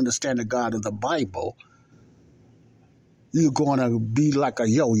you don't understand the God of the Bible, you're going to be like a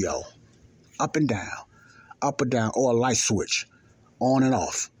yo-yo, up and down, or a light switch, on and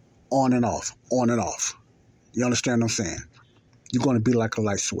off, on and off, on and off. You understand what I'm saying? You're going to be like a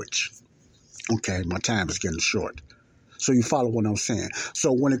light switch. Okay, my time is getting short. So you follow what I'm saying.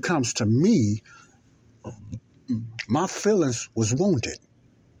 So when it comes to me, my feelings was wounded.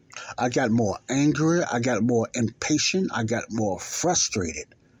 I got more angry. I got more impatient. I got more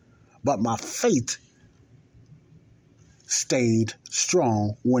frustrated. But my faith stayed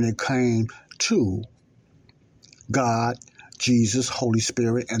strong when it came to God, Jesus, Holy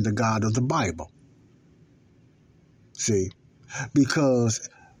Spirit, and the God of the Bible. See, because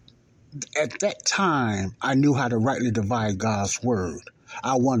at that time, I knew how to rightly divide God's word.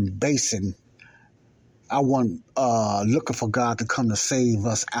 I wasn't looking for God to come to save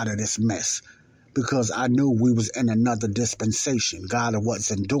us out of this mess, because I knew we was in another dispensation. God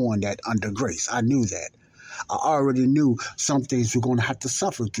wasn't doing that under grace. I knew that. I already knew some things we're going to have to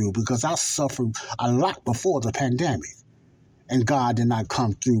suffer through, because I suffered a lot before the pandemic. And God did not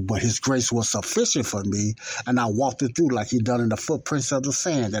come through, but his grace was sufficient for me, and I walked it through like he done in the footprints of the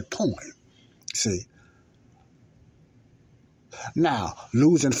sand, that poem. See? Now,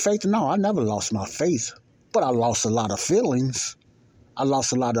 losing faith, no, I never lost my faith, but I lost a lot of feelings. I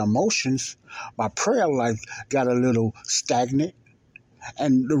lost a lot of emotions. My prayer life got a little stagnant.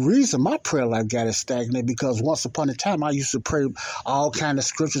 And the reason my prayer life got stagnant because once upon a time I used to pray all kind of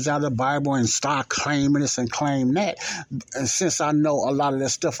scriptures out of the Bible and start claiming this and claim that. And since I know a lot of that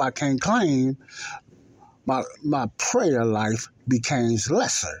stuff I can't claim, my prayer life became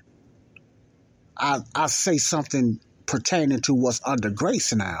lesser. I say something pertaining to what's under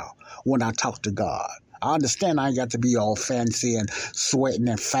grace now when I talk to God. I understand I ain't got to be all fancy and sweating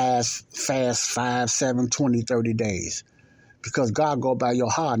and fast 5, 7, 20, 30 days. Because God go by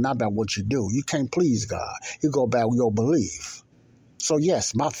your heart, not by what you do. You can't please God. He go by your belief. So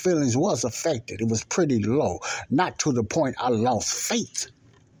yes, my feelings was affected. It was pretty low. Not to the point I lost faith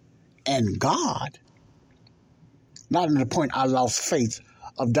in God. Not to the point I lost faith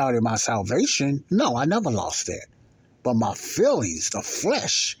of doubting my salvation. No, I never lost that. But my feelings, the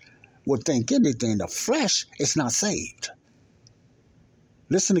flesh, would think anything. The flesh is not saved.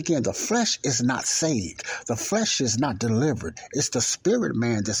 Listen again, the flesh is not saved. The flesh is not delivered. It's the spirit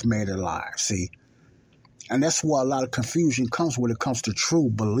man that's made alive, see? And that's why a lot of confusion comes when it comes to true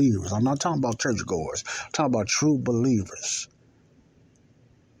believers. I'm not talking about churchgoers. I'm talking about true believers.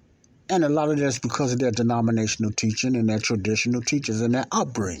 And a lot of that's because of their denominational teaching and their traditional teachers and their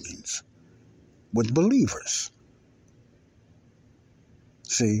upbringings with believers.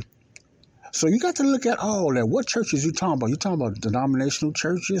 See? So you got to look at all that. What churches you talking about? You talking about denominational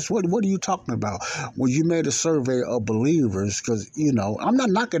churches? What are you talking about? Well, you made a survey of believers because, I'm not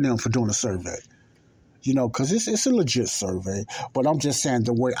knocking them for doing a survey, because it's a legit survey. But I'm just saying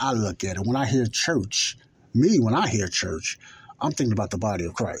the way I look at it. When I hear church, I'm thinking about the body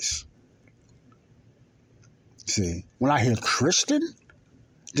of Christ. See, when I hear Christian,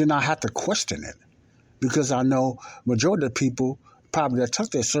 then I have to question it because I know majority of people probably that took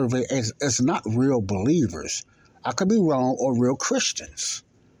that survey as not real believers. I could be wrong, or real Christians.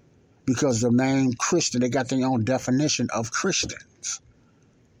 Because the name Christian, they got their own definition of Christians.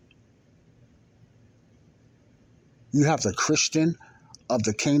 You have the Christian of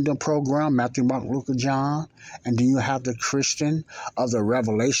the Kingdom program, Matthew, Mark, Luke, and John. And then you have the Christian of the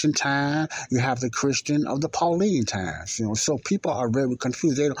Revelation time. You have the Christian of the Pauline times. So people are very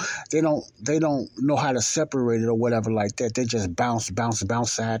confused. They don't know how to separate it or whatever like that. They just bounce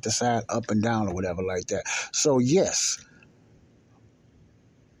side to side, up and down or whatever like that. So yes,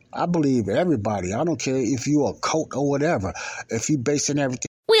 I believe everybody. I don't care if you're a cult or whatever. If you basing everything.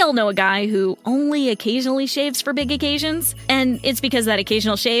 We all know a guy who only occasionally shaves for big occasions, and it's because that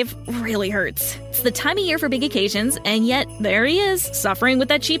occasional shave really hurts. It's the time of year for big occasions, and yet there he is, suffering with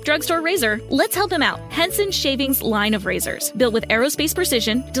that cheap drugstore razor. Let's help him out. Henson Shaving's line of razors, built with aerospace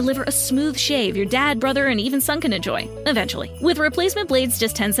precision, deliver a smooth shave your dad, brother, and even son can enjoy, eventually. With replacement blades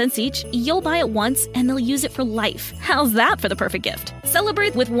just 10 cents each, you'll buy it once, and they'll use it for life. How's that for the perfect gift?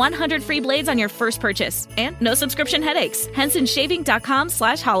 Celebrate with 100 free blades on your first purchase, and no subscription headaches.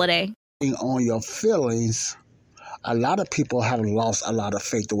 HensonShaving.com/holiday. On your feelings, a lot of people have lost a lot of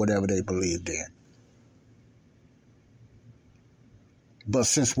faith or whatever they believed in. But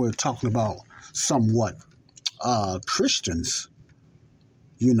since we're talking about somewhat Christians,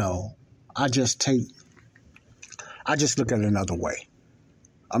 I just look at it another way.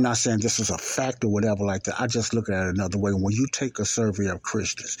 I'm not saying this is a fact or whatever like that. I just look at it another way. When you take a survey of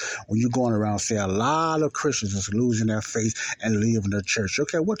Christians, when you're going around say a lot of Christians is losing their faith and leaving the church.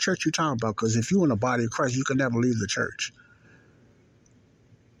 Okay, what church you talking about? Because if you're in the body of Christ, you can never leave the church.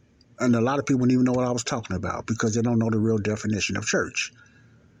 And a lot of people don't even know what I was talking about because they don't know the real definition of church.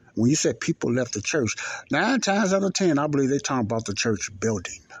 When you said people left the church, 9 times out of 10, I believe they're talking about the church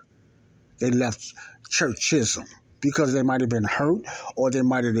building. They left churchism. Because they might have been hurt, or they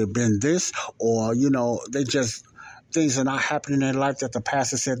might have been this, or, they just, things are not happening in their life that the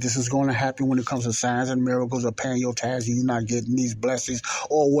pastor said this is going to happen when it comes to signs and miracles or paying your tithes and you're not getting these blessings,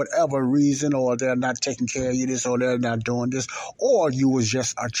 or whatever reason, or they're not taking care of you this, or they're not doing this, or you was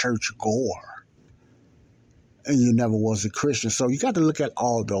just a church goer and you never was a Christian. So you got to look at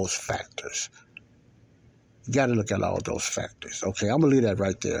all those factors. You got to look at all those factors. Okay, I'm going to leave that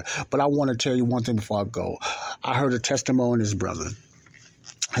right there. But I want to tell you one thing before I go. I heard a testimony of his brother.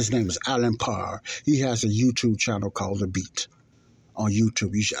 His name is Alan Parr. He has a YouTube channel called The Beat on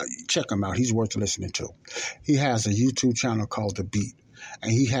YouTube. You should check him out. He's worth listening to. He has a YouTube channel called The Beat.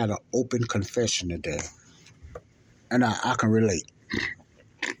 And he had an open confession today. And I can relate.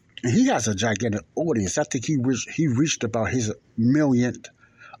 And he has a gigantic audience. I think he reached about his millionth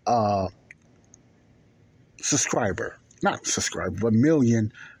subscriber, not subscriber, but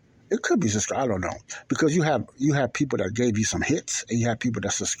million. It could be subscriber. I don't know, because you have people that gave you some hits, and you have people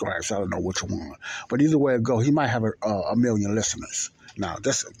that subscribe. So I don't know which one, but either way it go, he might have a million listeners, Now,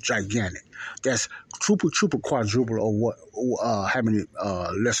 that's gigantic. That's triple, quadruple of what how many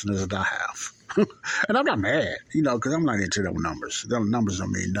listeners that I have. And I'm not mad, because I'm not into those numbers. Those numbers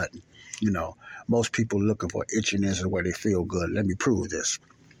don't mean nothing. Most people looking for itchiness and where they feel good. Let me prove this.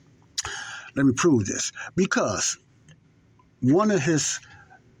 Because one of his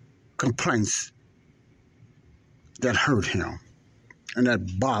complaints that hurt him and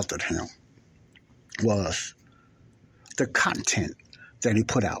that bothered him was the content that he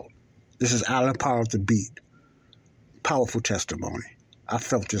put out. This is Alan Power of the Beat. Powerful testimony. I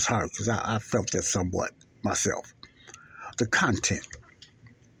felt this hard because I felt that somewhat myself. The content.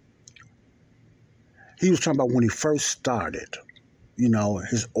 He was talking about when he first started,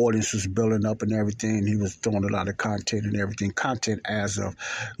 his audience was building up and everything. He was doing a lot of content and everything. Content as of,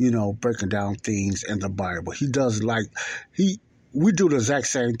 breaking down things in the Bible. He does we do the exact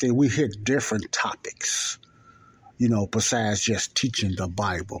same thing. We hit different topics, besides just teaching the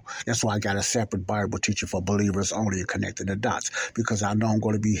Bible. That's why I got a separate Bible teacher for believers only and connecting the dots, because I know I'm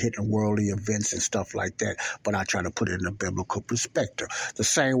going to be hitting worldly events and stuff like that, but I try to put it in a biblical perspective. The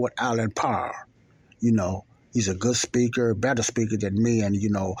same with Alan Parr. He's a good speaker, better speaker than me, and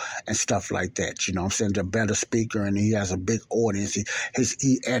and stuff like that. I'm saying, the better speaker, and he has a big audience. He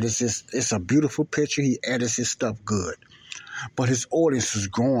edits this. It's a beautiful picture. He edits his stuff good, but his audience is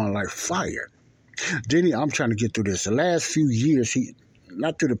growing like fire. Then I'm trying to get through this. The last few years,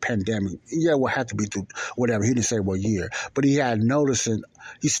 not through the pandemic. Yeah, we'll have to be through whatever. He didn't say what year, but he started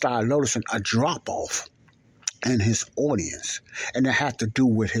noticing a drop off in his audience, and it had to do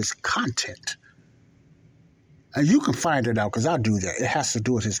with his content. And you can find it out because I do that. It has to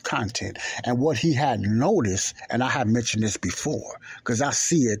do with his content and what he had noticed. And I have mentioned this before because I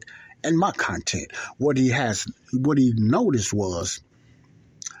see it in my content. What he noticed was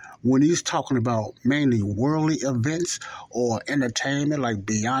when he's talking about mainly worldly events or entertainment, like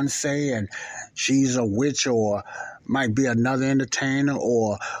Beyonce and she's a witch, or might be another entertainer,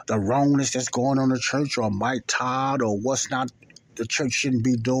 or the wrongness that's going on in the church, or Mike Todd, or what's not. The church shouldn't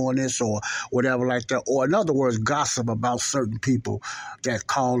be doing this or whatever like that. Or in other words, gossip about certain people that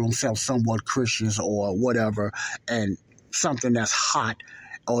call themselves somewhat Christians or whatever, and something that's hot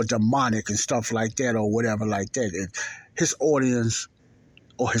or demonic and stuff like that or whatever like that. And his audience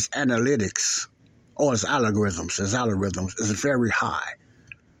or his analytics or his algorithms is very high.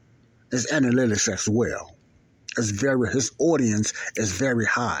 His analytics as well. His audience is very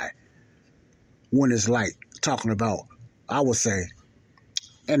high when it's like talking about, I would say,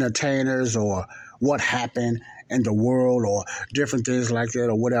 entertainers or what happened in the world or different things like that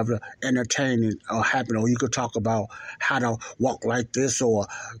or whatever entertaining or happened. Or you could talk about how to walk like this or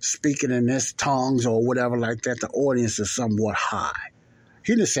speaking in this tongues or whatever like that. The audience is somewhat high.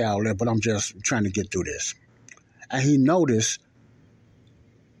 He didn't say all that, but I'm just trying to get through this. And he noticed,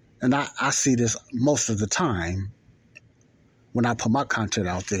 and I see this most of the time, when I put my content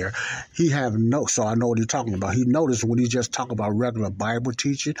out there, so I know what he's talking about. He noticed when he just talk about regular Bible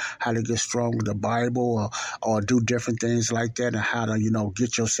teaching, how to get strong with the Bible or do different things like that, and how to,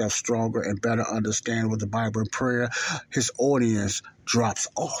 get yourself stronger and better understand with the Bible and prayer, his audience drops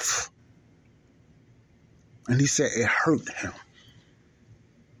off. And he said it hurt him.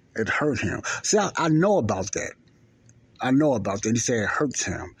 It hurt him. See, I know about that. He said it hurts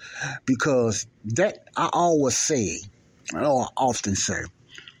him because that I always say, I often say,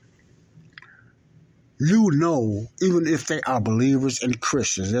 even if they are believers and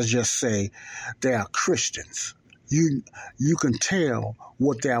Christians, let's just say they are Christians, you can tell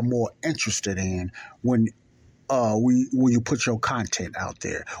what they are more interested in when you put your content out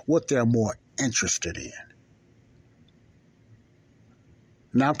there, what they're more interested in.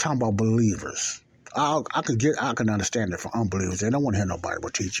 Now I'm talking about believers. I can understand it for unbelievers. They don't want to hear no Bible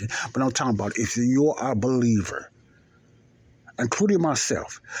teaching, but I'm talking about if you are a believer, including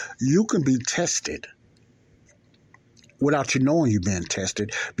myself, you can be tested without you knowing you're being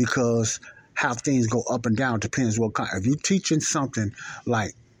tested because how things go up and down depends what kind. If you're teaching something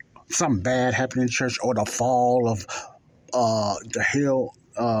like something bad happening in church or the fall of the hill,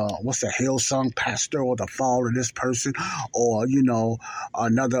 what's that Hillsong pastor or the fall of this person or,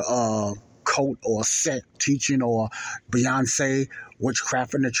 another cult or sect teaching or Beyonce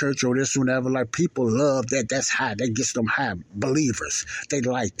witchcraft in the church or this whatever, like people love that. That's high. That gets them high. Believers, they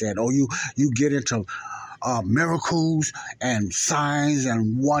like that. Or you get into miracles and signs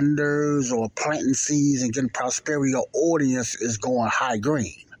and wonders or planting seeds and getting prosperity. Your audience is going high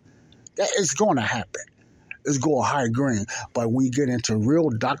green. That is going to happen. It's going high green. But when you get into real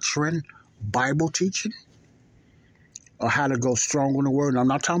doctrine, Bible teaching, or how to go strong in the word, and I'm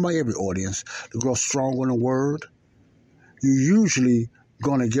not talking about every audience, to grow strong in the word, you're usually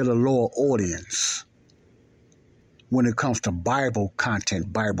going to get a lower audience when it comes to Bible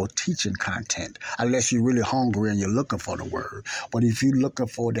content, Bible teaching content, unless you're really hungry and you're looking for the word. But if you're looking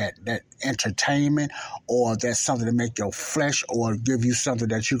for that entertainment, or that's something to make your flesh, or give you something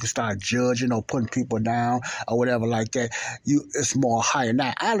that you can start judging or putting people down or whatever like that, it's more higher.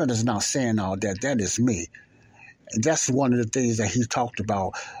 Now, Alan is not saying all that. That is me. And that's one of the things that he talked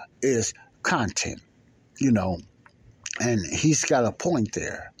about is content, and he's got a point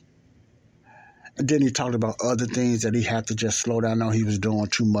there. And then he talked about other things that he had to just slow down. Now he was doing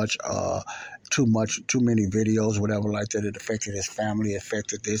too many videos, whatever like that. It affected his family,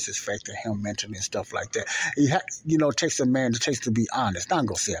 affected this, affected him mentally and stuff like that. It takes a man, it takes to be honest. Not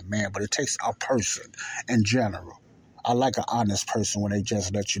going to say a man, but it takes a person in general. I like an honest person when they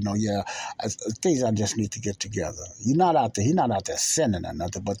just let you know, things I just need to get together. He's not out there sinning or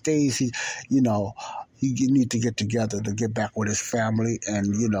nothing, but things he need to get together to get back with his family, and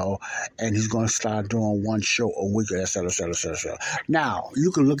and he's going to start doing one show a week, et cetera, et cetera, et cetera, et cetera. Now,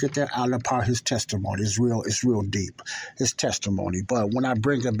 you can look at that out of part his testimony. It's real deep, his testimony. But when I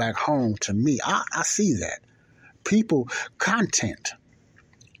bring it back home to me, I see that. People, content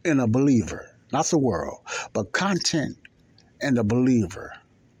in a believer, not the world, but content in the believer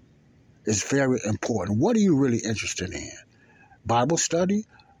is very important. What are you really interested in? Bible study?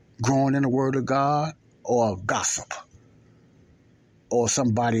 Growing in the Word of God? Or gossip? Or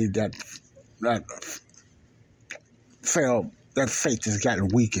somebody that faith has gotten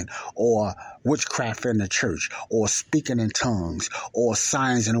weakened? Or witchcraft in the church? Or speaking in tongues? Or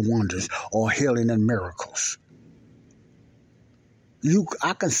signs and wonders? Or healing and miracles?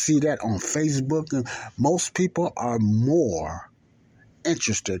 I can see that on Facebook, and most people are more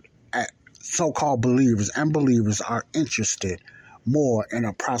interested, so-called believers and believers are interested more in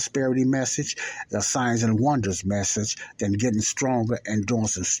a prosperity message, the signs and wonders message, than getting stronger and doing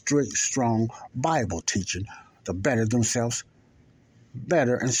some strict, strong Bible teaching to better themselves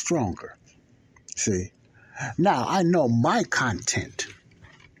better and stronger. See? Now, I know my content.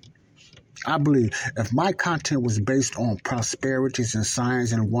 I believe if my content was based on prosperities and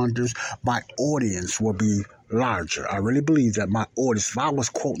signs and wonders, my audience will be larger. I really believe that my audience, if I was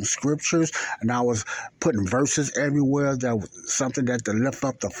quoting scriptures and I was putting verses everywhere, that was something that to lift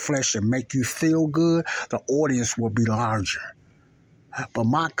up the flesh and make you feel good, the audience will be larger. But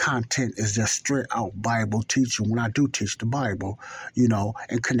my content is just straight out Bible teaching when I do teach the Bible,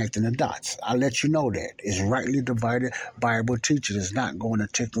 and connecting the dots. I let you know that. It's rightly divided Bible teaching. It's not going to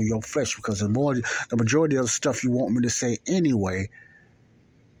tickle your flesh, because the majority of the stuff you want me to say anyway,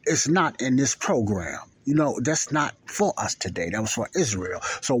 it's not in this program. That's not for us today. That was for Israel.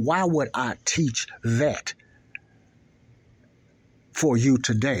 So why would I teach that for you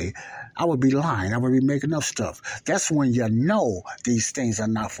today? I would be lying. I would be making up stuff. That's when you know these things are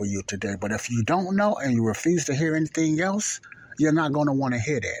not for you today. But if you don't know and you refuse to hear anything else, you're not going to want to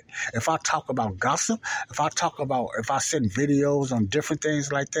hear that. If I talk about gossip, if I send videos on different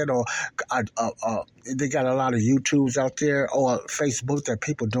things like that, or they got a lot of YouTubes out there or Facebook that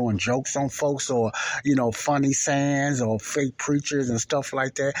people doing jokes on folks, or, funny sayings or fake preachers and stuff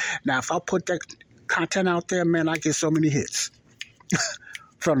like that. Now, if I put that content out there, man, I get so many hits.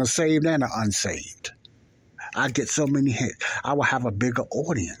 From the saved and the unsaved. I get so many hits. I will have a bigger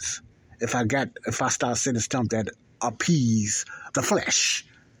audience if I start saying stuff that appease the flesh.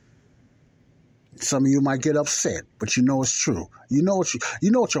 Some of you might get upset, but it's true. You know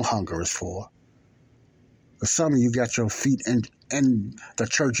what your hunger is for. But some of you got your feet in the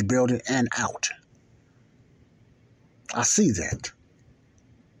church building and out. I see that.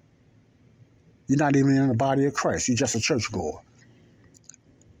 You're not even in the body of Christ. You're just a churchgoer.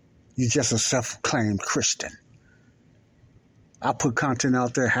 You're just a self-proclaimed Christian. I put content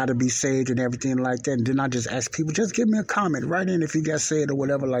out there, how to be saved and everything like that. And then I just ask people, just give me a comment right in if you got saved or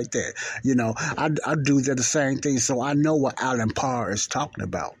whatever like that. I do the same thing, so I know what Alan Parr is talking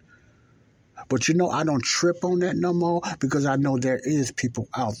about. But I don't trip on that no more, because I know there is people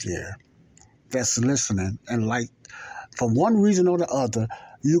out there that's listening, and for one reason or the other,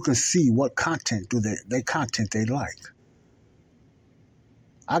 you can see what content they like.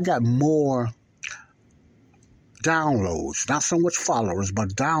 I got more downloads, not so much followers, but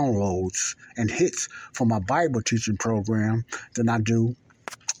downloads and hits for my Bible teaching program than I do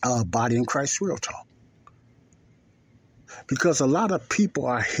Body in Christ Real Talk. Because a lot of people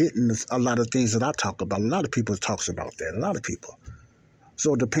are hitting a lot of things that I talk about. A lot of people talks about that. A lot of people.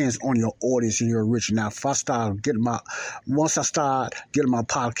 So it depends on your audience and your reach. Now, once I start getting my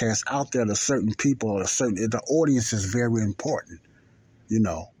podcast out there to certain people, the audience is very important.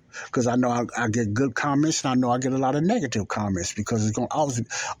 because I know I get good comments, and I know I get a lot of negative comments, because it's going to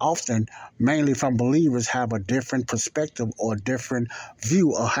often, mainly from believers, have a different perspective or a different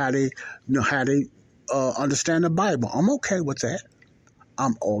view of how they understand the Bible. I'm okay with that.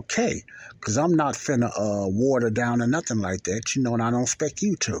 I'm okay, because I'm not finna water down or nothing like that, and I don't expect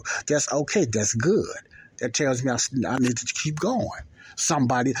you to. That's okay. That's good. That tells me I need to keep going.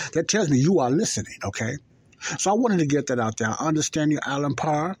 That tells me you are listening, okay? So I wanted to get that out there. I understand you, Alan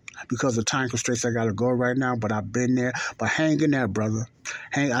Parr, because of time constraints. I got to go right now, but I've been there. But hang in there, brother.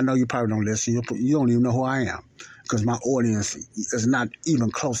 I know you probably don't listen. You don't even know who I am, because my audience is not even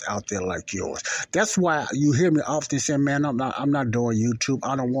close out there like yours. That's why you hear me often say, man, I'm not doing YouTube.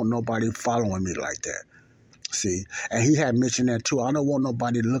 I don't want nobody following me like that. See? And he had mentioned that too. I don't want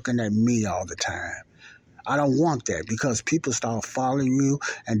nobody looking at me all the time. I don't want that, because people start following you,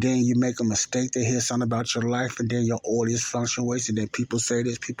 and then you make a mistake. They hear something about your life, and then your audience fluctuates, and then people say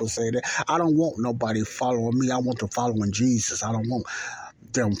this, people say that. I don't want nobody following me. I want them following Jesus. I don't want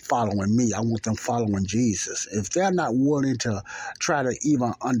them following me. I want them following Jesus. If they're not willing to try to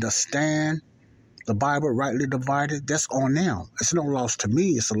even understand the Bible rightly divided, that's on them. It's no loss to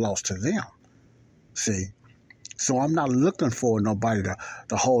me. It's a loss to them. See? So I'm not looking for nobody to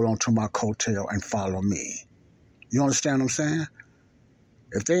hold on to my coattail and follow me. You understand what I'm saying?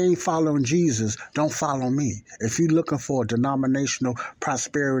 If they ain't following Jesus, don't follow me. If you're looking for a denominational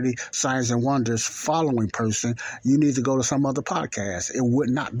prosperity, signs and wonders following person, you need to go to some other podcast. It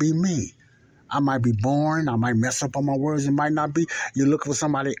would not be me. I might be boring. I might mess up on my words. It might not be. You're looking for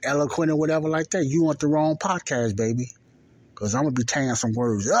somebody eloquent or whatever like that. You want the wrong podcast, baby. Because I'm going to be tearing some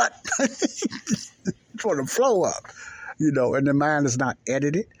words up for the flow up, and the mind is not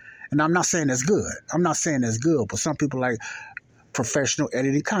edited. And I'm not saying that's good. But some people like professional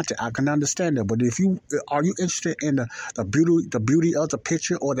editing content. I can understand that. But are you interested in the beauty of the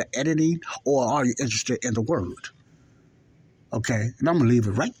picture or the editing, or are you interested in the word? Okay, and I'm going to leave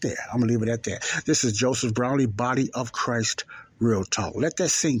it right there. I'm going to leave it at that. This is Joseph Brownlee, Body of Christ, Real Talk. Let that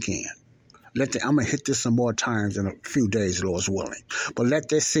sink in. I'm going to hit this some more times in a few days, Lord's willing. But let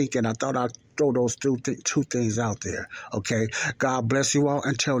that sink in. I thought I'd throw those two things out there, okay? God bless you all.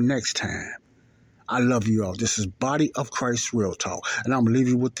 Until next time, I love you all. This is Body of Christ, Real Talk. And I'm going to leave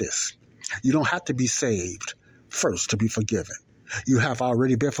you with this. You don't have to be saved first to be forgiven. You have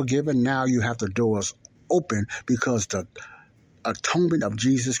already been forgiven. Now you have the doors open, because the atonement of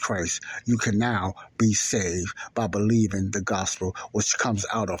Jesus Christ, you can now be saved by believing the gospel, which comes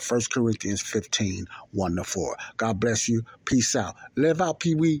out of 1 Corinthians 15, 1-4. God bless you. Peace out. Live out,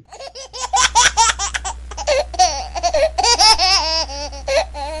 Pee-wee.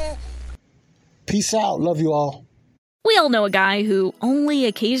 Peace out. Love you all. We all know a guy who only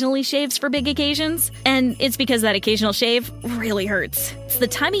occasionally shaves for big occasions, and it's because that occasional shave really hurts. It's the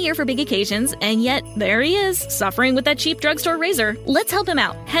time of year for big occasions, and yet there he is, suffering with that cheap drugstore razor. Let's help him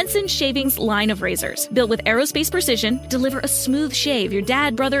out. Henson Shaving's line of razors, built with aerospace precision, deliver a smooth shave your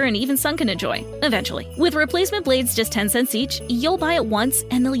dad, brother, and even son can enjoy, eventually. With replacement blades just 10 cents each, you'll buy it once,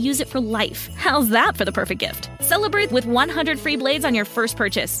 and they'll use it for life. How's that for the perfect gift? Celebrate with 100 free blades on your first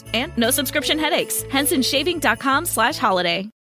purchase, and no subscription headaches. HensonShaving.com/holiday.